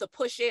kind of what the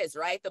push is,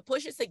 right? The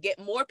push is to get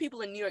more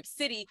people in New York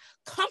City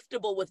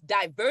comfortable with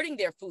diverting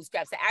their food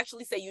scraps, to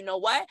actually say, you know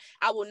what?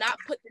 I will not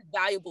put this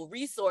valuable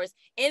resource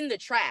in the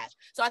trash.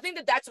 So I think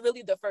that that's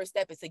really the first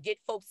step, is to get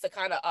folks to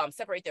kind of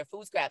separate their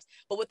food scraps.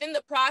 But within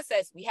the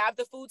process, we have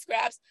the food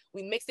scraps,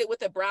 we mix it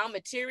with a brown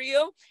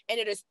material, and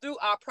it is through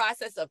our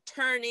process of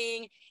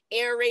turning,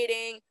 aerating,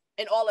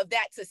 and all of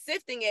that to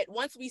sifting it.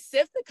 Once we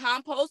sift the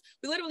compost,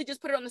 we literally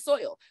just put it on the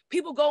soil.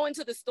 People go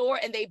into the store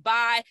and they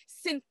buy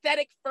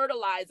synthetic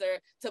fertilizer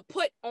to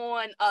put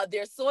on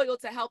their soil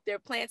to help their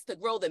plants to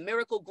grow. The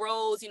Miracle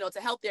Grows, you know,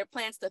 to help their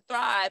plants to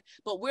thrive.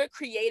 But we're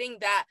creating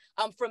that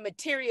from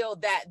material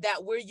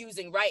that we're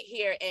using right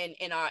here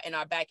in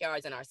our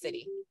backyards in our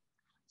city.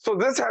 So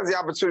this has the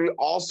opportunity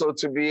also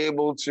to be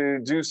able to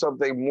do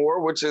something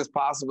more, which is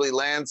possibly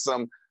land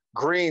some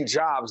green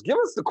jobs. Give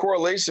us the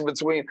correlation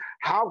between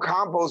how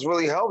compost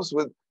really helps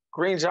with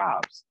green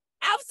jobs.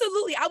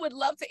 Absolutely. I would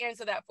love to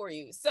answer that for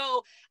you.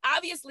 So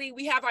obviously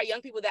we have our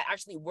young people that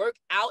actually work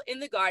out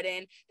in the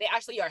garden. They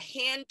actually are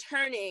hand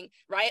turning,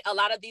 right? A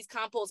lot of these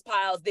compost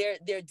piles,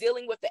 they're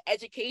dealing with the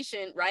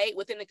education, right,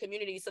 within the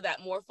community so that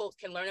more folks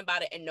can learn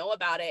about it and know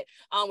about it.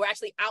 We're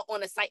actually out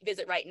on a site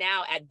visit right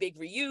now at Big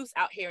Reuse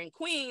out here in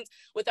Queens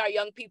with our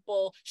young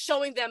people,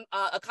 showing them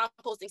a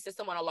composting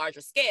system on a larger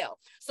scale.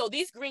 So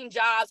these green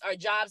jobs are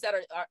jobs that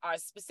are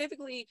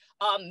specifically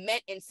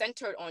meant and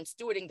centered on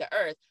stewarding the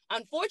earth.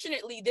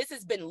 Unfortunately, this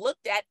has been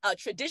looked at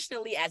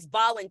traditionally as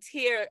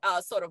volunteer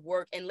sort of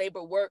work and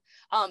labor work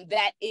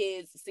that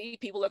is, see,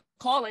 people are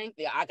calling,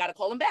 I got to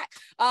call them back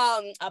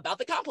about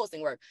the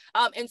composting work.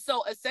 And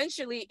so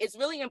essentially, it's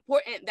really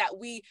important that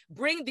we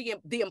bring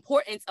the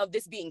importance of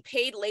this being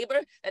paid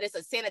labor, that it's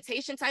a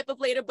sanitation type of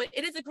labor, but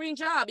it is a green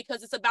job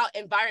because it's about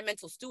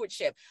environmental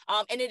stewardship,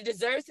 and it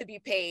deserves to be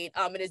paid.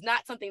 It is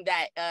not something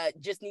that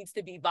just needs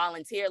to be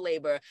volunteer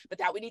labor, but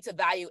that we need to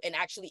value and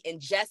actually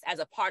ingest as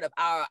a part of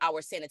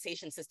our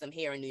sanitation system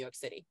here in New York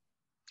City.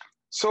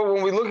 So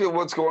when we look at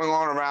what's going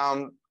on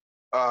around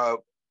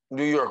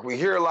New York, we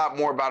hear a lot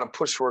more about a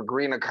push for a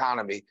green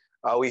economy.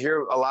 We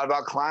hear a lot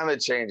about climate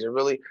change and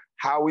really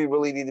how we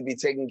really need to be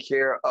taking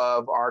care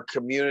of our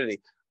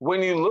community.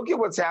 When you look at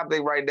what's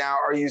happening right now,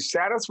 are you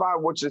satisfied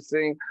with what you're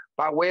seeing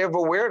by way of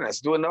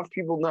awareness? Do enough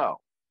people know?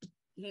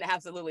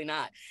 Absolutely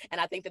not. And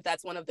I think that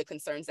that's one of the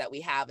concerns that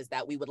we have, is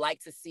that we would like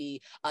to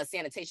see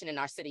sanitation in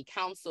our city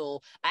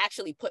council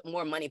actually put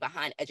more money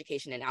behind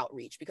education and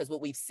outreach, because what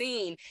we've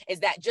seen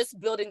is that just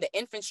building the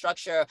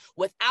infrastructure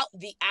without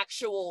the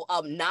actual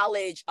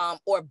knowledge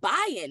or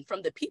buy-in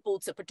from the people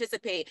to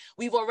participate,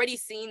 we've already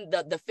seen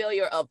the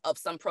failure of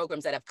some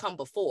programs that have come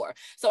before.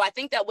 So I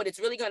think that what it's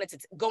really going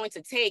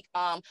to take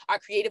are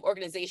creative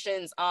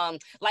organizations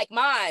like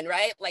mine,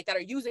 right, like that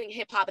are using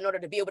hip hop in order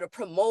to be able to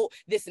promote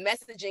this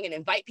messaging and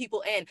invite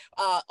people in,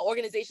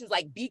 organizations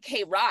like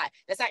BK Rod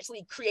that's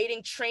actually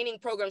creating training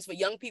programs for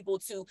young people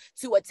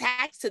to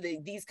attach to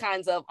these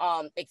kinds of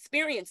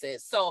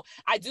experiences. So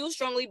I do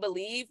strongly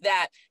believe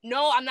that,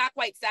 no, I'm not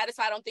quite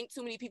satisfied. I don't think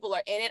too many people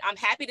are in it. I'm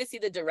happy to see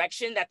the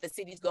direction that the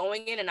city's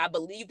going in, and I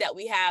believe that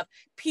we have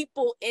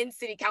people in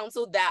city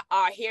council that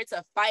are here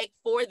to fight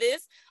for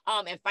this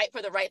and fight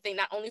for the right thing,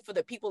 not only for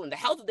the people and the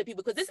health of the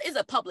people, because this is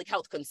a public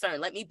health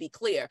concern. Let me be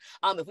clear.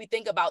 If we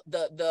think about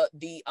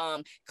the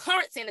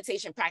current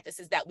sanitation practices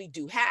that we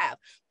do have.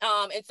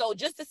 And so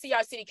just to see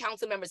our city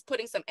council members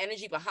putting some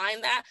energy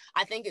behind that,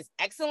 I think is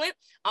excellent.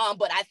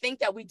 But I think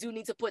that we do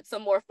need to put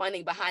some more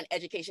funding behind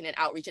education and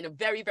outreach in a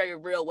very, very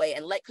real way,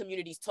 and let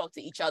communities talk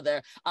to each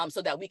other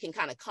so that we can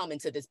kind of come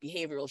into this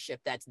behavioral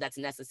shift that's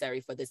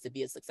necessary for this to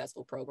be a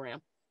successful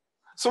program.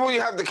 So when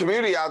you have the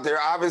community out there,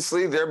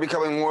 obviously they're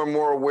becoming more and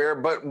more aware,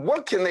 but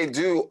what can they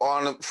do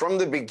from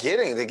the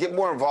beginning to get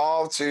more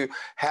involved, to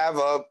have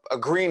a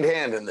green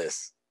hand in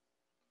this?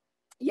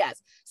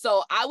 Yes.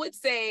 So I would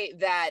say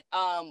that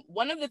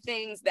one of the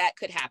things that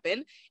could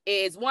happen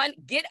is, one,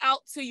 get out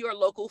to your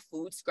local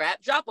food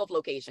scrap drop-off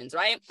locations,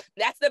 right?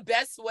 That's the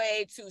best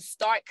way to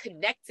start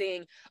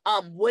connecting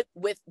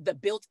with the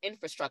built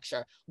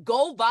infrastructure.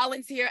 Go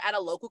volunteer at a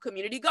local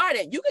community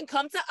garden. You can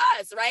come to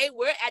us, right?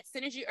 We're at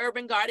Synergy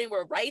Urban Garden.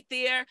 We're right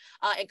there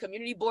in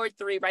Community Board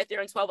 3, right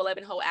there in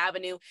 1211 Hoe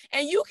Avenue.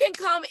 And you can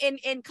come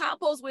and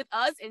compost with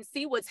us and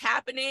see what's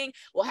happening.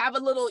 We'll have a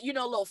little,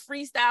 little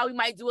freestyle. We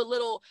might do a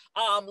little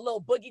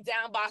boogie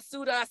down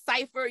basuda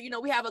cipher.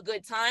 We have a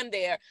good time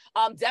there.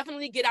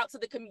 Definitely get out to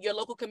your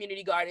local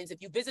community gardens.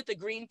 If you visit the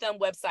Green Thumb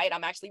website,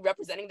 I'm actually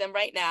representing them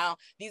right now.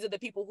 These are the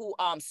people who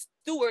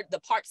steward the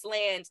parks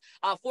lands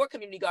for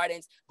community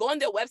gardens. Go on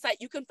their website.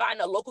 You can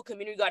find a local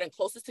community garden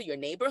closest to your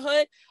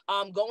neighborhood.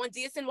 Go on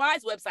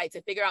DSNY's website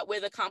to figure out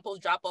where the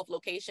compost drop-off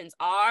locations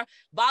are.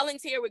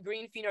 Volunteer with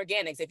GreenFeen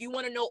Organics. If you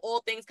want to know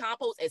all things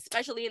compost,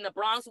 especially in the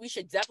Bronx, we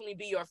should definitely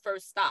be your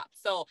first stop.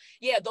 So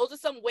yeah, those are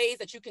some ways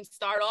that you can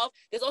start off.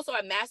 There's also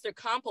a master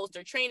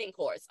composter training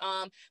course.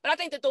 But I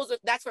think that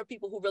that's for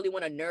people who really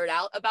want to nerd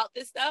out about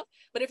this stuff.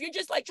 But if you're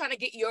just like trying to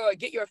get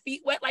your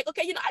feet wet, like,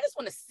 okay, I just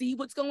want to see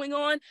what's going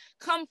on,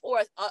 come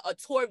for a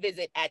tour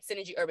visit at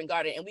Synergy Urban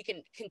Garden, and we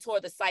can tour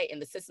the site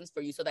and the systems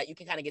for you so that you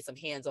can kind of get some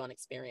hands-on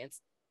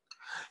experience.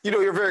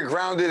 You're very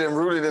grounded and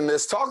rooted in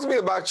this. Talk to me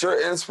about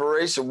your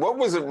inspiration. What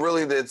was it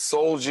really that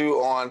sold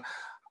you on,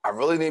 I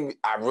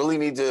really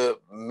need to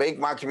make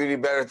my community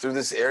better through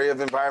this area of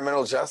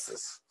environmental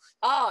justice?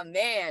 Oh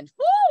man,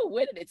 woo,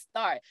 where did it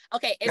start?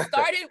 Okay, it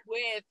started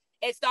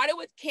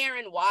with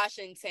Karen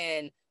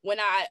Washington when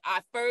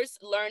I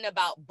first learned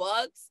about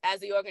bugs as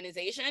the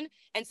organization.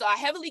 And so I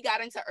heavily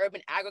got into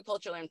urban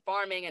agriculture and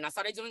farming, and I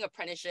started doing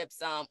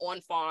apprenticeships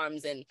on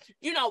farms, and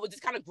was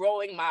just kind of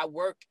growing my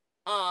work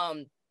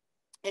and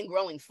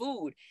growing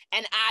food.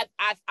 And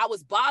I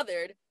was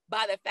bothered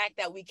by the fact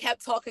that we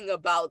kept talking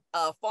about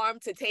farm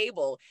to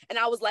table, and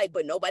I was like,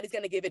 but nobody's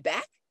gonna give it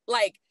back.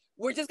 Like,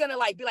 we're just gonna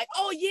be like,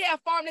 oh yeah,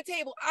 farm to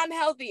table, I'm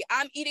healthy,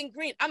 I'm eating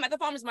green, I'm at the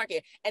farmer's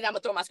market, and I'm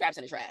gonna throw my scraps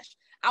in the trash.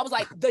 I was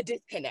like, the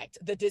disconnect.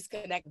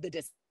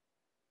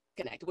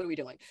 What are we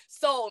doing?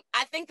 So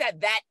I think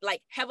that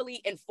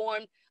heavily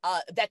informed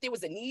that there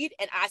was a need,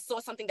 and I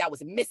saw something that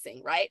was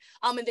missing, right?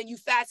 And then you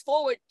fast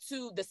forward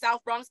to the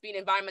South Bronx being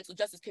an environmental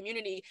justice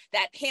community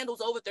that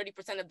handles over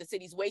 30% of the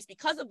city's waste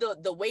because of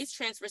the waste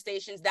transfer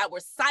stations that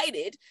were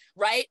sited,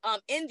 right,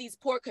 in these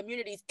poor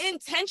communities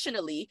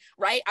intentionally,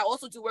 right? I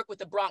also do work with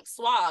the Bronx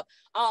Swab,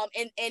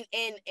 and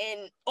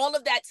all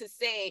of that to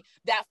say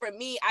that for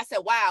me, I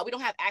said, wow, we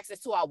don't have access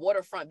to our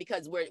waterfront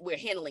because we're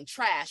handling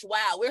trash.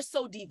 Wow, we're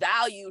so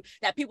devalued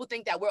that people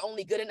think that we're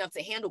only good enough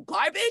to handle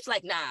garbage.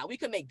 Like, nah, we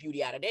could make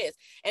beauty out of this.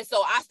 And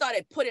so I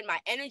started putting my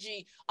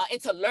energy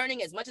into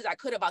learning as much as I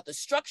could about the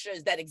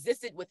structures that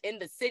existed within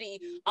the city,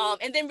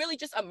 and then really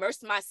just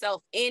immersed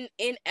myself in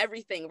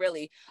everything,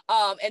 really.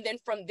 And then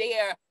from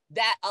there,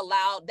 that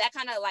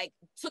kind of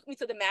took me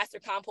to the master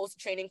compost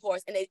training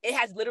course. And it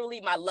has literally,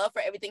 my love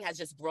for everything has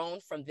just grown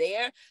from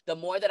there, the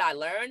more that I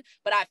learned.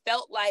 But I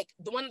felt like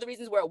one of the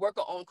reasons we're a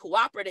worker-owned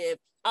cooperative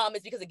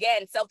is because,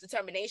 again,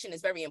 self-determination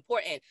is very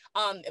important.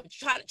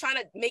 Trying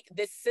to make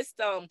this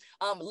system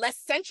less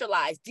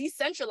centralized,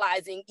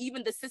 decentralizing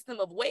even the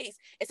system of waste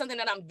is something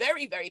that I'm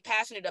very, very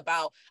passionate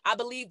about. I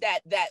believe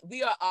that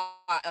we are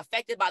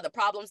affected by the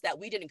problems that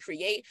we didn't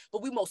create,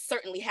 but we most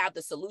certainly have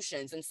the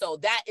solutions. And so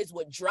that is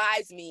what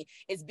drives me,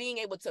 is being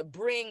able to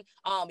bring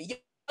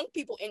young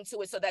people into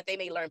it so that they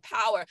may learn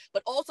power,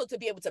 but also to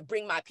be able to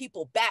bring my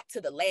people back to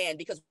the land,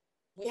 because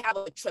we have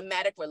a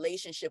traumatic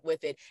relationship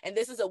with it. And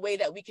this is a way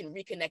that we can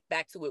reconnect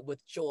back to it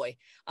with joy.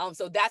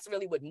 So that's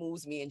really what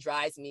moves me and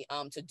drives me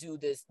to do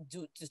this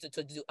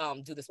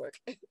work.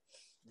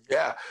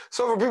 Yeah.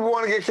 So for people who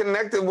want to get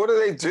connected, what do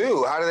they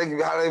do? How do they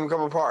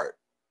become a part?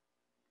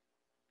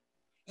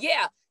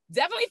 Yeah.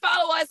 Definitely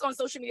follow us on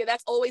social media.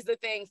 That's always the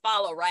thing,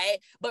 follow, right?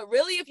 But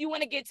really, if you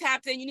want to get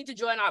tapped in, you need to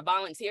join our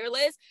volunteer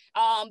list,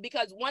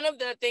 because one of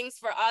the things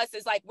for us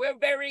is we're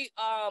very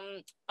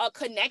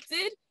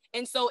connected.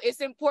 And so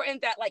it's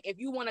important that if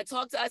you want to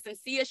talk to us and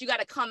see us, you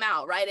got to come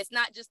out, right? It's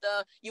not just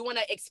you want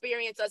to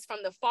experience us from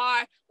the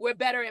far. We're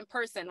better in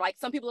person.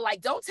 Some people are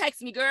like, don't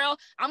text me, girl.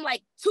 I'm 2%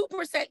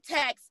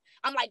 text.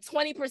 I'm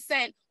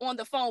 20% on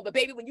the phone. But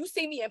baby, when you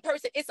see me in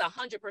person, it's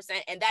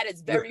 100%. And that is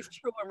very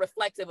true and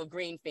reflective of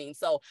GreenFeen.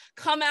 So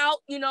come out,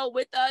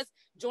 with us,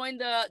 join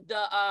the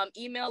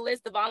email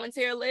list, the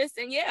volunteer list,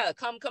 and yeah,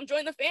 come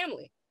join the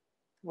family.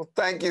 Well,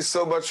 thank you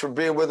so much for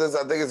being with us.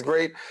 I think it's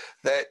great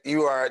that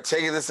you are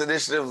taking this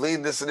initiative,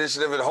 leading this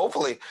initiative, and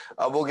hopefully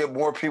we'll get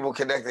more people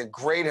connected.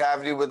 Great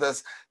having you with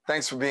us.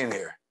 Thanks for being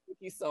here. Thank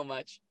you so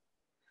much.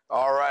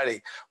 All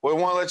righty. We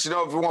want to let you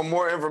know, if you want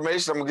more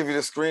information, I'm going to give you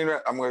the screen.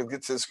 I'm going to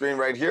get to the screen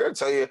right here and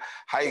tell you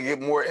how you get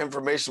more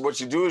information.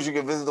 What you do is you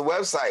can visit the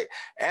website,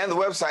 and the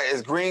website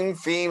is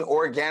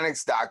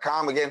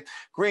greenfeenorganics.com. Again,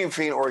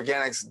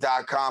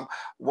 greenfeenorganics.com.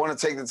 Want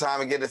to take the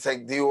time again to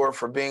thank Dior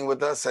for being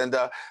with us, and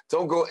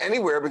don't go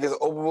anywhere, because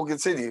Open will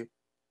continue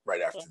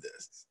right after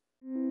this.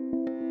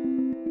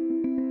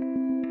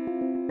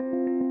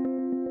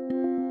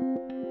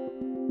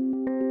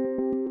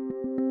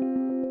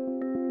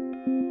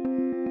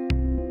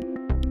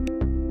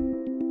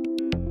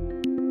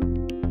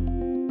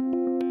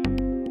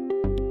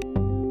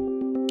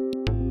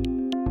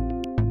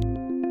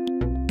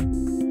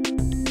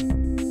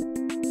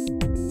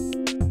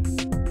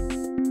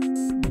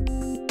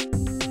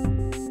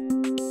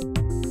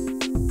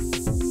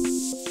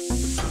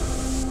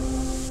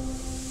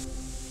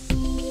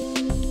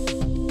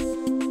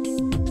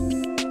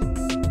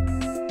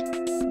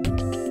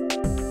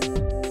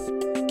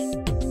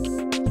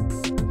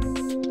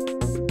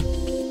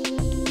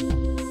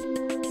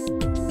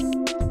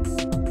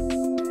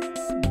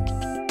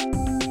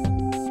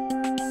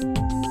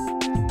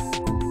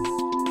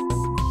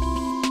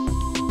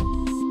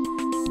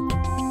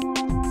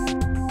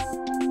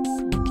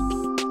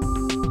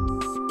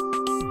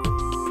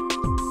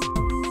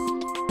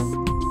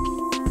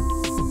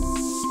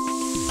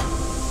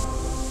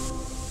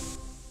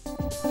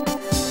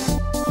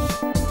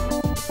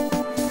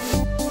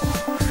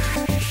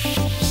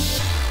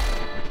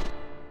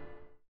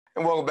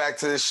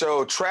 to the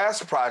show. Trash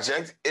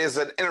Project is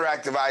an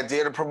interactive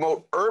idea to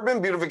promote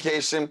urban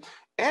beautification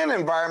and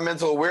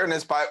environmental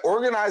awareness by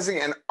organizing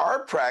an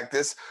art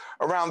practice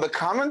around the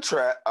common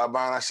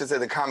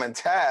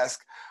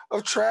task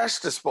of trash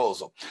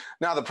disposal.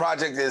 Now, the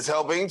project is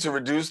helping to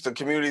reduce the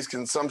community's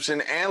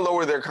consumption and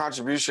lower their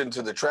contribution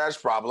to the trash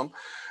problem.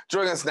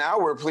 Joining us now,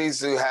 we're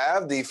pleased to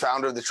have the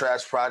founder of the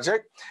Trash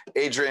Project,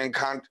 Adrian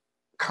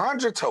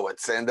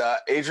Kondratowicz. And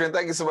Adrian,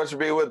 thank you so much for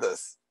being with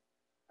us.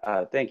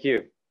 Thank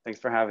you. Thanks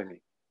for having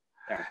me.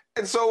 Yeah.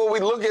 And so when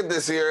we look at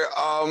this here,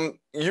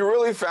 you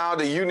really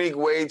found a unique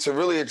way to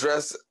really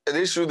address an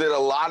issue that a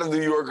lot of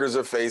New Yorkers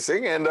are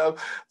facing. And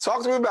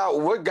talk to me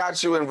about what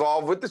got you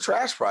involved with the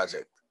Trash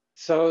Project.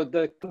 So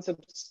the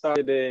concept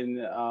started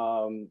in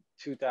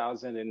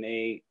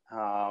 2008.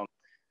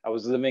 I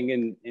was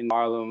living in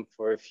Harlem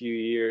for a few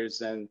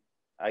years, and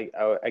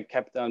I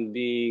kept on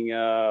being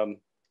a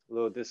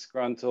little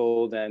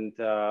disgruntled and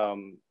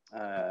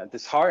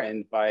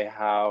disheartened by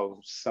how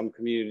some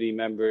community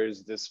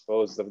members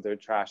disposed of their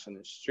trash on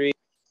the street,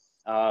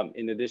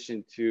 in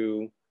addition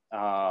to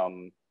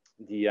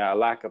the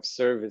lack of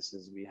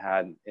services we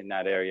had in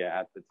that area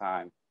at the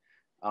time.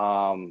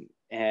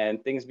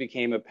 And things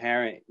became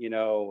apparent,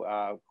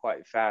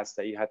 quite fast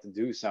that you had to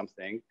do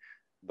something,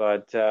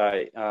 but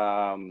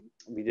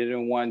we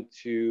didn't want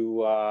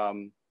to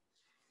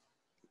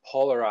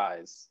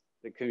polarize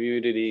the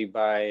community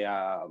by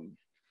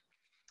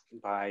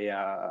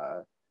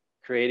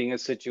creating a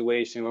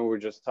situation where we're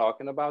just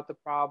talking about the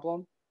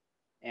problem.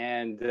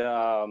 And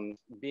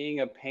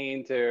being a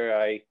painter,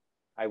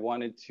 I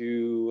wanted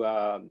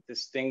to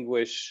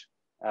distinguish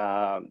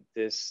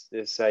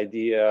this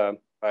idea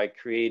by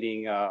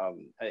creating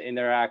an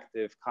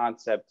interactive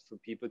concept for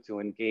people to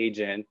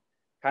engage in,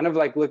 kind of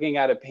like looking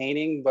at a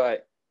painting,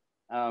 but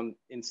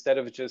instead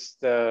of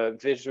just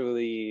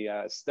visually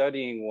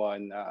studying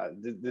one,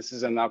 this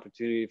is an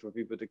opportunity for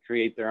people to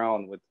create their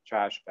own with the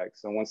trash bag.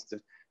 So once the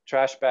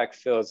trash bag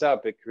fills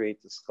up, it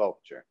creates a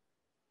sculpture.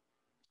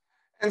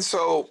 And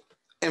so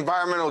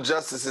environmental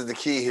justice is the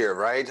key here,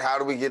 right? How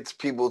do we get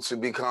people to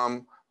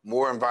become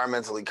more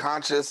environmentally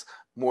conscious,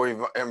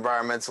 more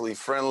environmentally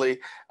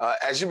friendly?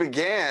 As you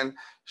began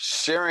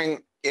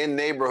sharing in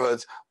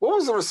neighborhoods, what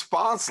was the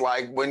response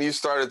like when you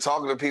started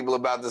talking to people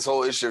about this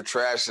whole issue of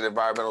trash and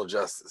environmental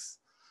justice?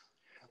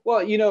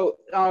 Well,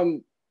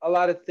 a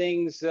lot of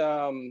things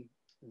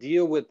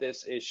deal with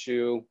this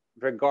issue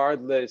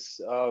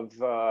regardless of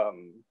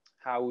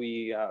how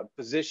we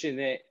position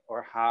it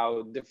or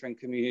how different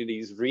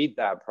communities read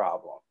that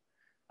problem.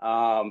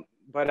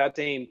 But at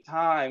the same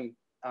time,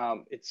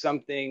 it's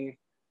something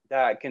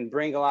that can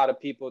bring a lot of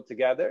people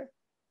together,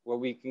 where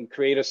we can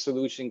create a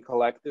solution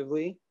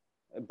collectively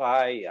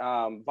by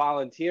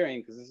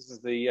volunteering, because this is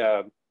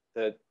the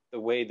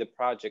way the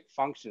project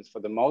functions for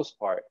the most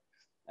part,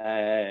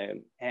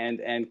 and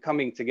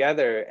coming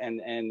together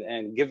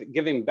and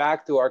giving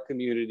back to our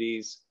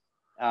communities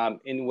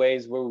in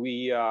ways where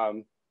we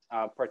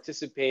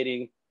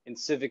participating in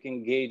civic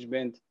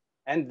engagement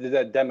and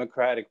the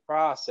democratic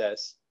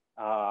process.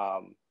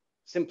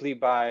 Simply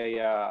by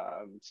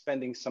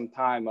spending some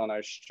time on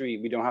our street.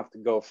 We don't have to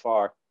go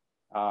far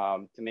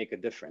to make a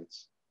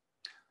difference.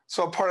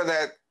 So part of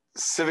that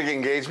civic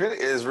engagement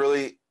is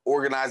really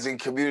organizing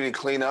community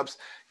cleanups,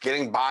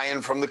 getting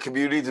buy-in from the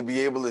community to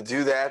be able to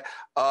do that.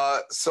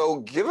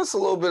 So give us a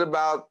little bit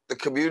about the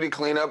community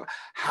cleanup,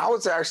 how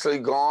it's actually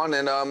gone,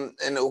 and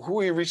who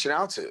are you reaching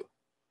out to?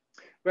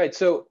 Right,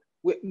 so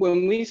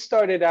when we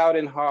started out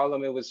in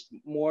Harlem, it was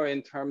more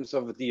in terms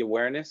of the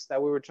awareness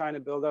that we were trying to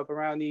build up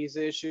around these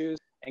issues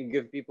and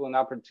give people an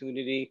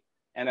opportunity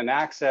and an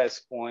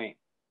access point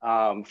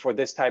for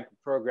this type of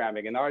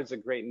programming. And ours is a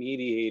great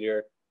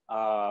mediator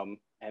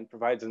and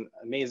provides an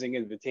amazing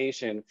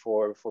invitation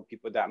for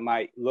people that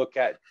might look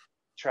at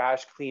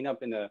trash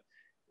cleanup in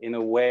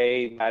a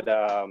way that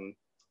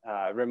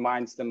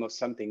reminds them of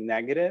something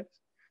negative.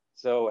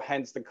 So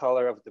hence the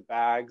color of the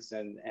bags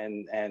and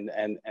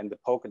the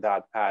polka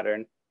dot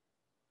pattern.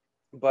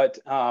 But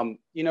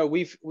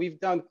we've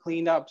done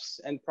cleanups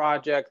and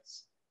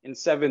projects in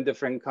 7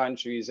 different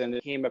countries, and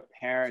it became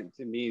apparent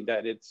to me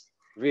that it's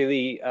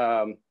really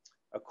a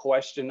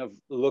question of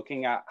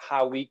looking at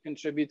how we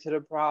contribute to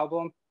the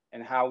problem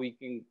and how we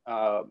can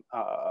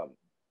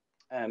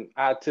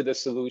add to the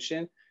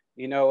solution.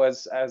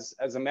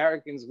 As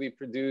Americans, we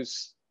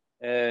produce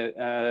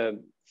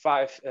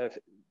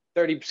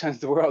 30% of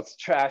the world's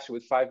trash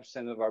with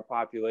 5% of our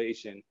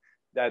population.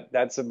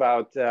 That's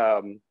about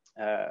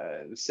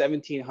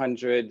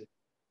 1,700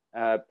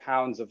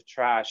 pounds of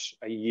trash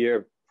a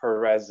year per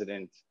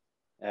resident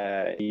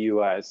in the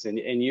US.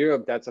 In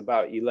Europe, that's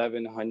about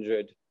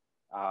 1,100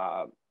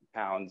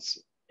 pounds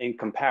in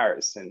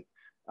comparison.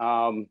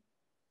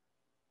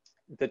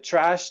 The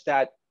trash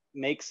that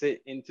makes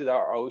it into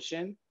our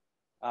ocean,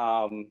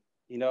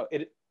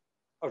 it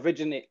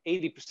originate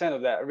 80%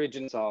 of that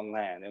originates on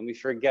land, and we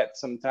forget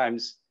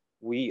sometimes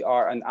we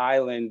are an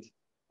island.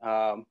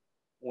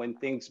 When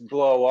things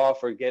blow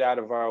off or get out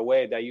of our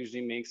way, that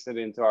usually makes it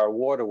into our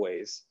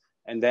waterways,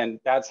 and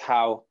then that's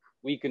how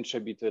we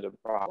contribute to the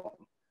problem.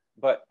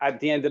 But at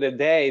the end of the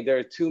day, there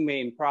are two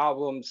main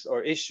problems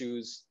or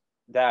issues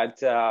that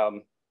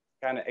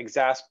kind of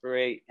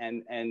exasperate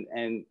and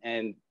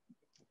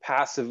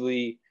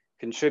passively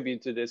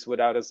contribute to this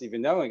without us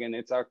even knowing. And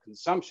it's our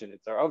consumption,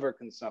 it's our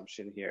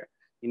overconsumption here,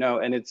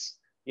 and it's,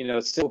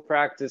 simple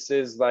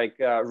practices like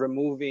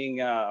removing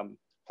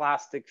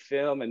plastic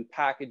film and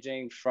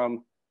packaging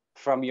from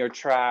your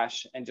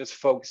trash and just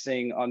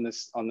focusing on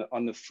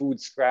the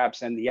food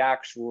scraps and the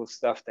actual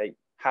stuff that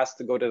has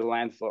to go to the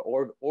landfill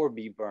or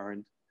be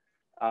burned.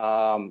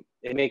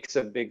 It makes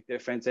a big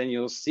difference, and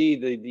you'll see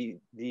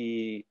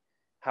the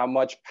how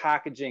much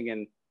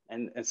packaging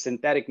and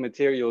synthetic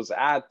materials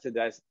add to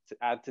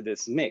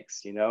this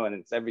mix, and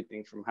it's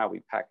everything from how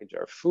we package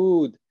our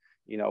food,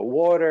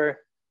 water,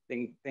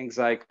 things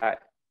like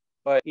that.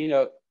 But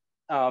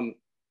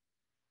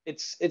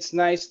it's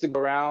nice to go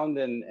around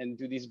and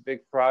do these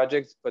big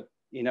projects, but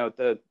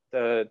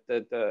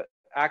the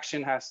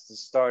action has to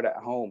start at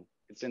home.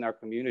 It's in our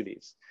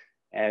communities.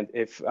 And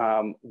if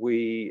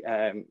we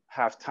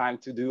have time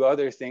to do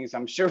other things,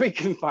 I'm sure we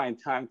can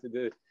find time to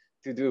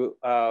do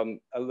a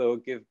little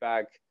give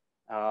back,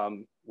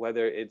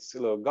 whether it's a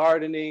little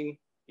gardening,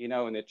 in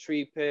the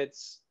tree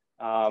pits.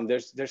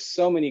 There's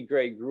so many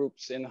great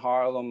groups in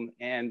Harlem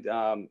and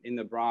in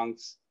the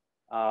Bronx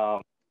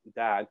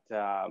that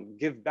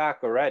give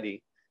back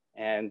already.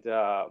 And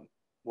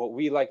what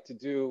we like to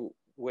do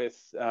with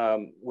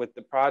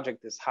the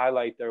project is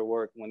highlight their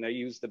work. When they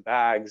use the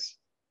bags,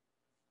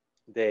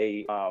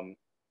 they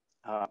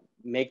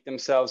make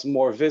themselves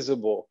more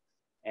visible,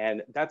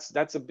 and that's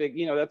a big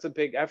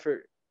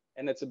effort,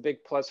 and it's a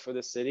big plus for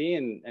the city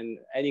and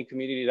any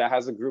community that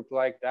has a group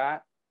like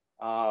that.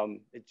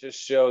 It just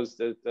shows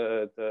that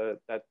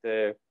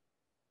the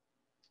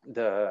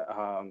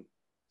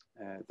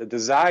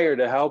desire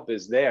to help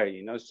is there.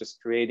 It's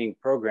just creating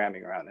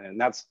programming around it, and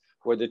that's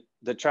where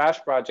the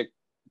trash project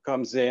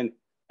comes in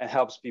and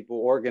helps people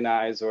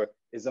organize, or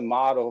is a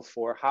model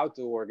for how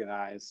to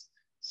organize.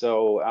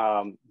 So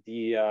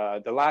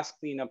the last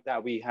cleanup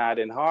that we had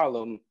in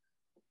Harlem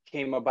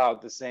came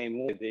about the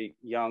same way. The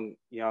young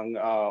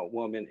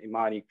woman,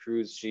 Imani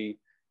Cruz, she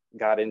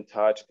got in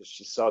touch because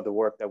she saw the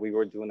work that we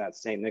were doing at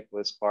St.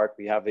 Nicholas Park.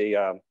 We have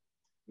a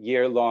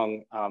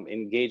year-long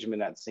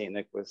engagement at St.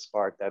 Nicholas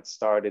Park that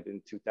started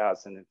in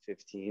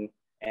 2015.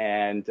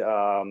 And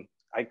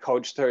I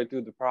coached her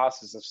through the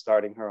process of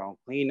starting her own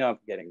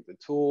cleanup, getting the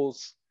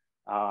tools,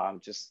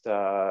 just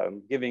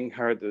giving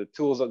her the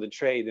tools of the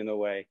trade in a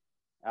way.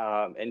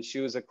 And she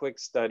was a quick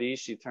study.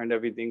 She turned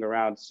everything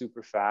around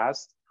super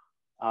fast.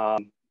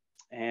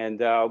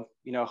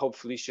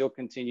 Hopefully she'll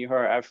continue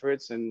her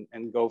efforts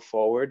and go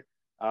forward.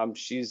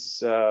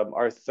 She's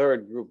our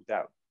third group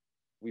that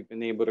we've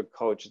been able to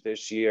coach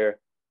this year,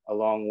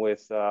 along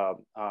with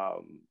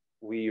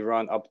we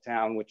run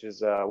Uptown, which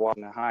is a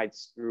Washington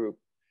Heights group,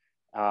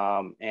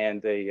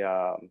 and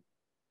the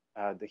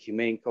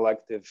Humane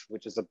Collective,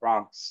 which is a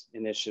Bronx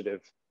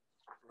initiative.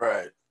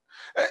 Right.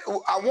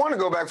 I want to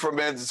go back for a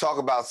minute to talk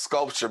about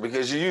sculpture,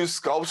 because you use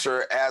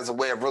sculpture as a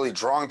way of really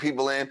drawing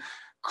people in,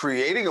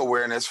 creating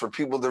awareness for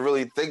people to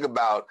really think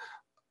about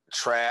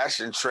trash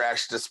and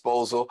trash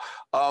disposal.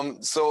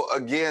 So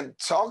again,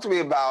 talk to me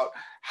about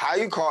how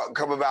you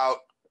come about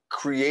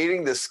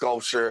creating this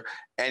sculpture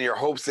and your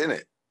hopes in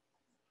it.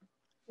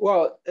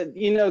 Well,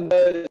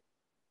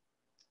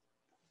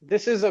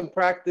 this is a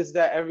practice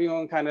that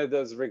everyone kind of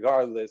does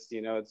regardless.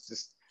 It's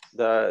just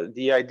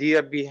the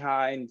idea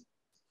behind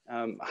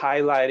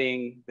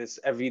highlighting this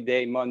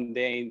everyday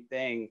mundane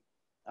thing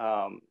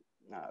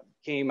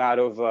came out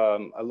of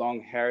a long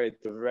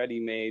heritage of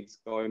ready-mades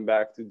going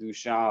back to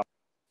Duchamp,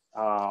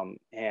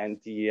 and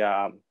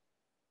the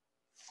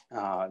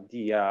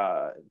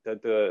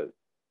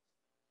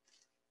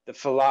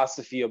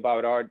philosophy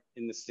about art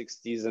in the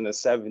 60s and the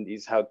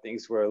 70s, how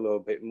things were a little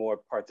bit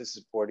more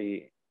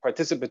participatory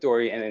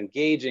and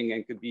engaging,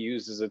 and could be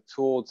used as a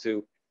tool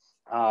to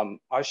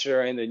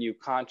usher in a new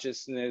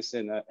consciousness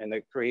and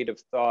a creative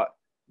thought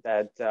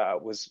that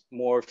was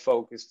more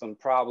focused on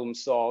problem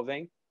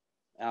solving.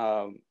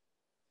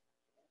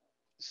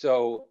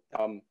 So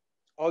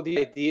all the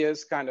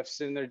ideas kind of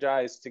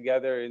synergize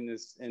together in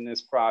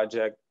this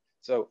project.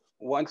 So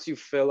once you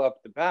fill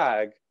up the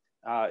bag,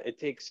 it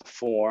takes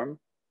form,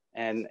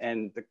 and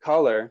the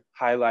color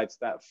highlights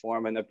that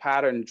form, and the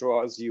pattern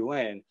draws you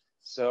in.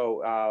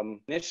 So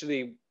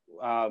initially,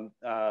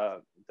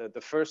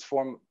 the first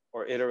form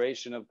or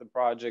iteration of the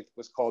project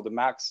was called the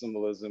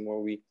Maximalism, where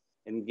we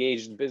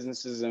engaged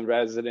businesses and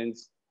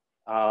residents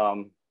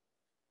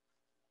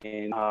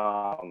in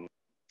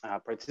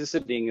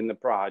participating in the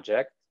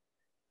project.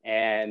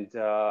 And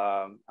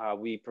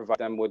we provide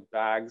them with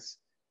bags,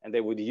 and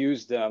they would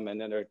use them, and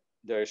then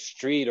their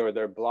street or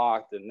their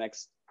block, the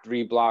next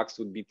 3 blocks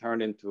would be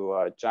turned into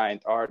a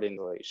giant art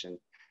installation.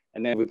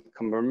 And then we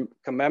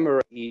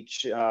commemorate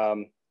each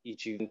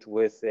event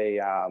with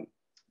a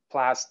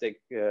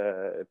plastic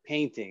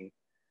painting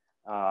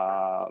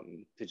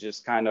to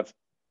just kind of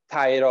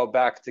tie it all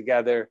back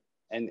together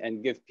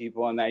and give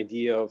people an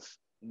idea of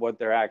what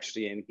they're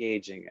actually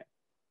engaging in.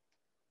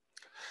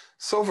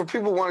 So for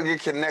people who want to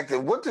get connected,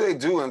 what do they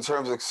do in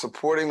terms of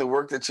supporting the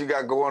work that you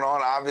got going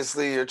on?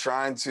 Obviously, you're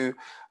trying to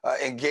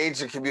engage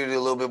the community a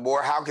little bit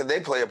more. How can they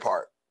play a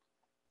part?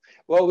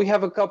 Well, we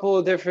have a couple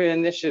of different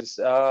initiatives.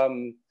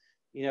 The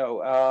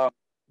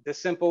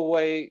simple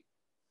way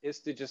is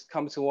to just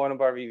come to one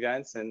of our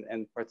events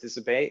and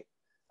participate.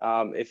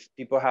 If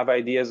people have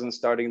ideas on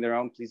starting their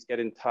own, please get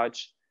in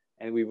touch,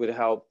 and we would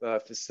help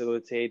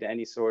facilitate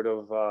any sort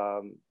of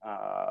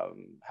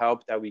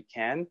help that we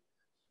can.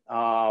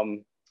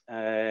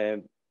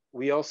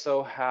 We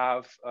also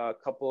have a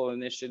couple of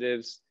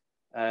initiatives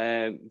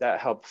that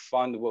help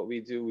fund what we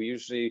do. We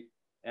usually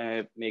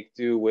make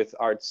do with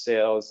art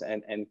sales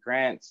and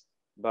grants,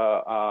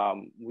 but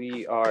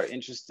we are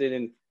interested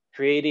in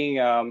creating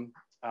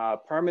a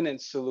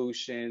permanent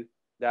solution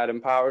that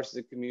empowers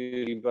the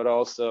community, but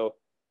also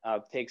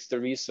takes the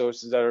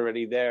resources that are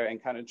already there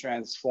and kind of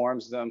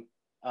transforms them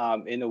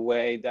in a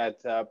way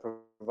that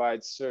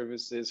provides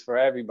services for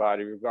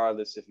everybody,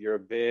 regardless if you're a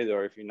bid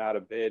or if you're not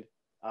a bid.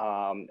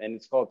 And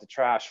it's called the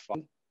Trash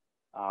Fund.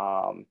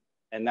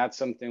 And that's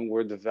something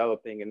we're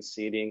developing and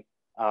seeding.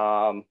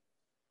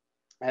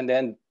 And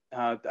then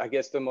I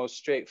guess the most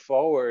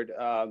straightforward,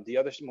 the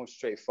other most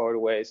straightforward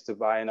way is to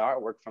buy an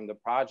artwork from the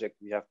project.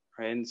 We have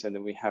prints, and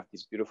then we have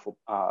these beautiful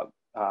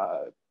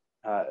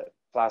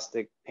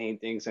plastic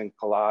paintings and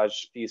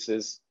collage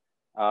pieces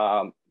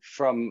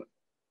from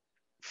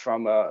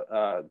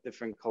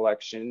different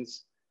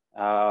collections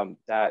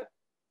that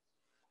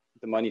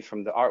the money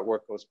from the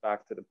artwork goes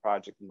back to the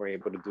project, and we're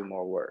able to do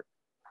more work.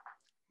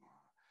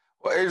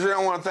 Well, Adrian,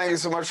 I want to thank you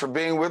so much for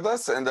being with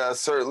us, and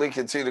certainly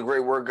continue the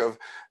great work of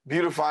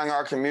beautifying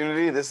our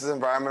community. This is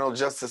environmental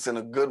justice in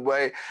a good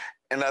way,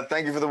 and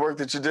thank you for the work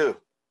that you do.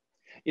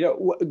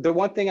 The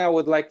one thing I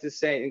would like to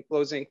say in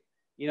closing,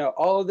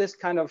 all of this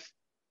kind of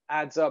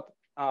adds up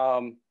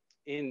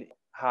in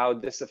how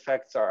this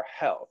affects our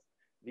health,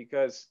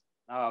 because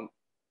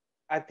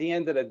at the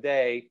end of the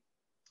day,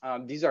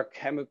 these are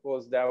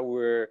chemicals that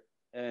we're,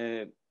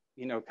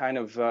 kind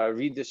of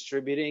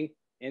redistributing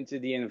into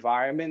the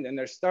environment, and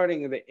they're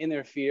starting to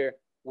interfere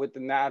with the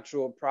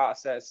natural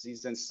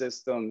processes and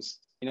systems,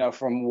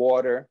 from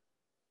water,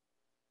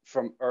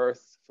 from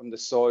earth, from the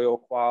soil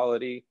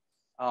quality.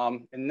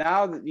 And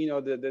now,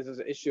 there's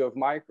an issue of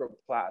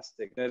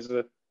microplastic. There's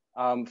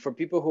for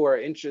people who are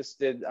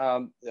interested,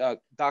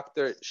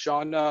 Dr.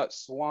 Shauna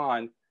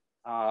Swan,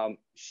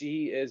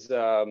 she is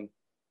an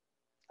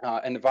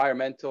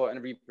environmental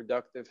and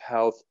reproductive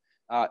health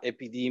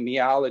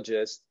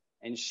epidemiologist,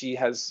 and she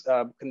has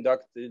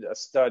conducted a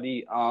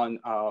study on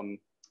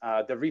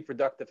the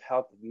reproductive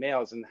health of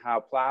males and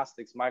how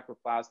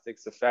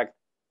microplastics affect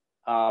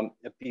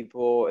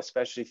people,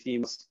 especially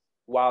females,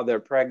 while they're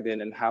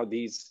pregnant, and how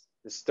these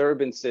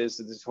disturbances,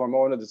 these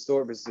hormonal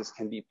disturbances,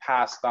 can be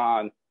passed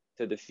on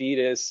to the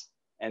fetus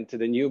and to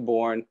the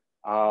newborn,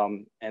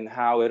 and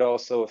how it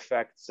also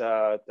affects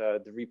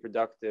the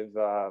reproductive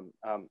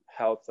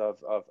health of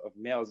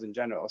males in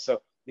general.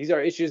 So these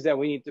are issues that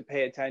we need to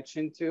pay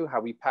attention to: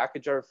 how we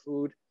package our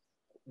food,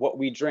 what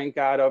we drink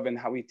out of, and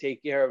how we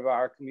take care of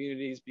our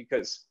communities,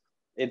 because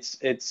it's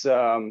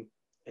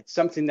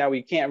something that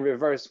we can't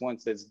reverse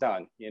once it's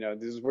done.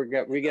 We're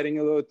getting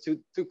a little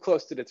too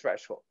close to the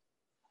threshold.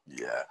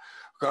 Yeah,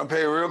 we're going to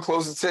pay real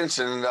close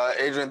attention. And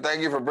Adrian,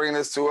 thank you for bringing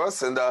this to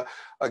us. And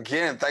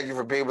again, thank you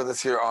for being with us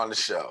here on the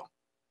show.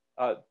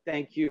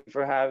 Thank you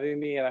for having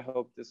me, and I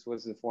hope this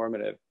was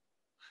informative.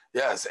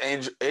 Yes,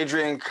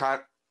 Adrian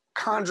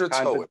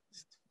Kondratowicz.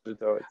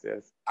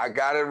 Yes. I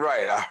got it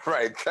right. All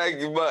right. Thank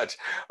you much.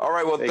 All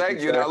right. Well,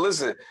 thank you. Now,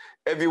 listen,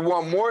 if you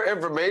want more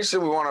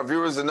information, we want our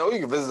viewers to know,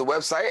 you can visit the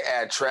website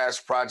at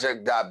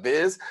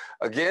trashproject.biz.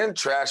 Again,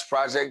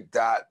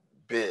 trashproject.biz.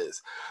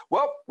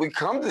 Well, we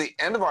come to the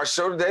end of our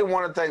show today. I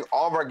want to thank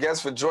all of our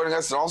guests for joining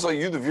us, and also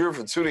you, the viewer,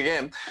 for tuning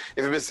in.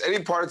 If you missed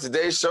any part of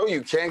today's show,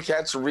 you can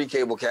catch the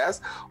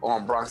recablecast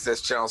on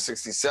BronxNet's Channel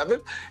 67.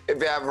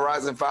 If you have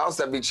Verizon files,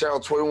 that'd be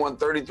Channel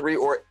 2133,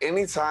 or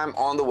anytime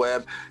on the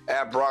web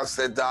at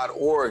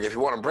bronxnet.org. If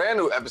you want a brand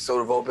new episode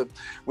of Open,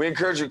 we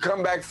encourage you to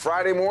come back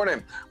Friday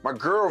morning. My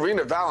girl,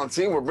 Rena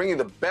Valentine, will bring you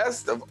the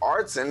best of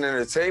arts and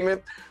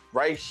entertainment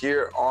right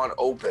here on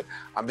Open.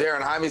 I'm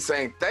Daren Jaime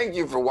saying thank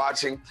you for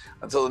watching.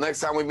 Until the next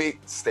time we meet,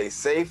 stay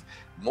safe.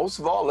 Most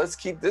of all, let's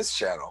keep this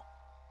channel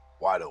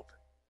wide open.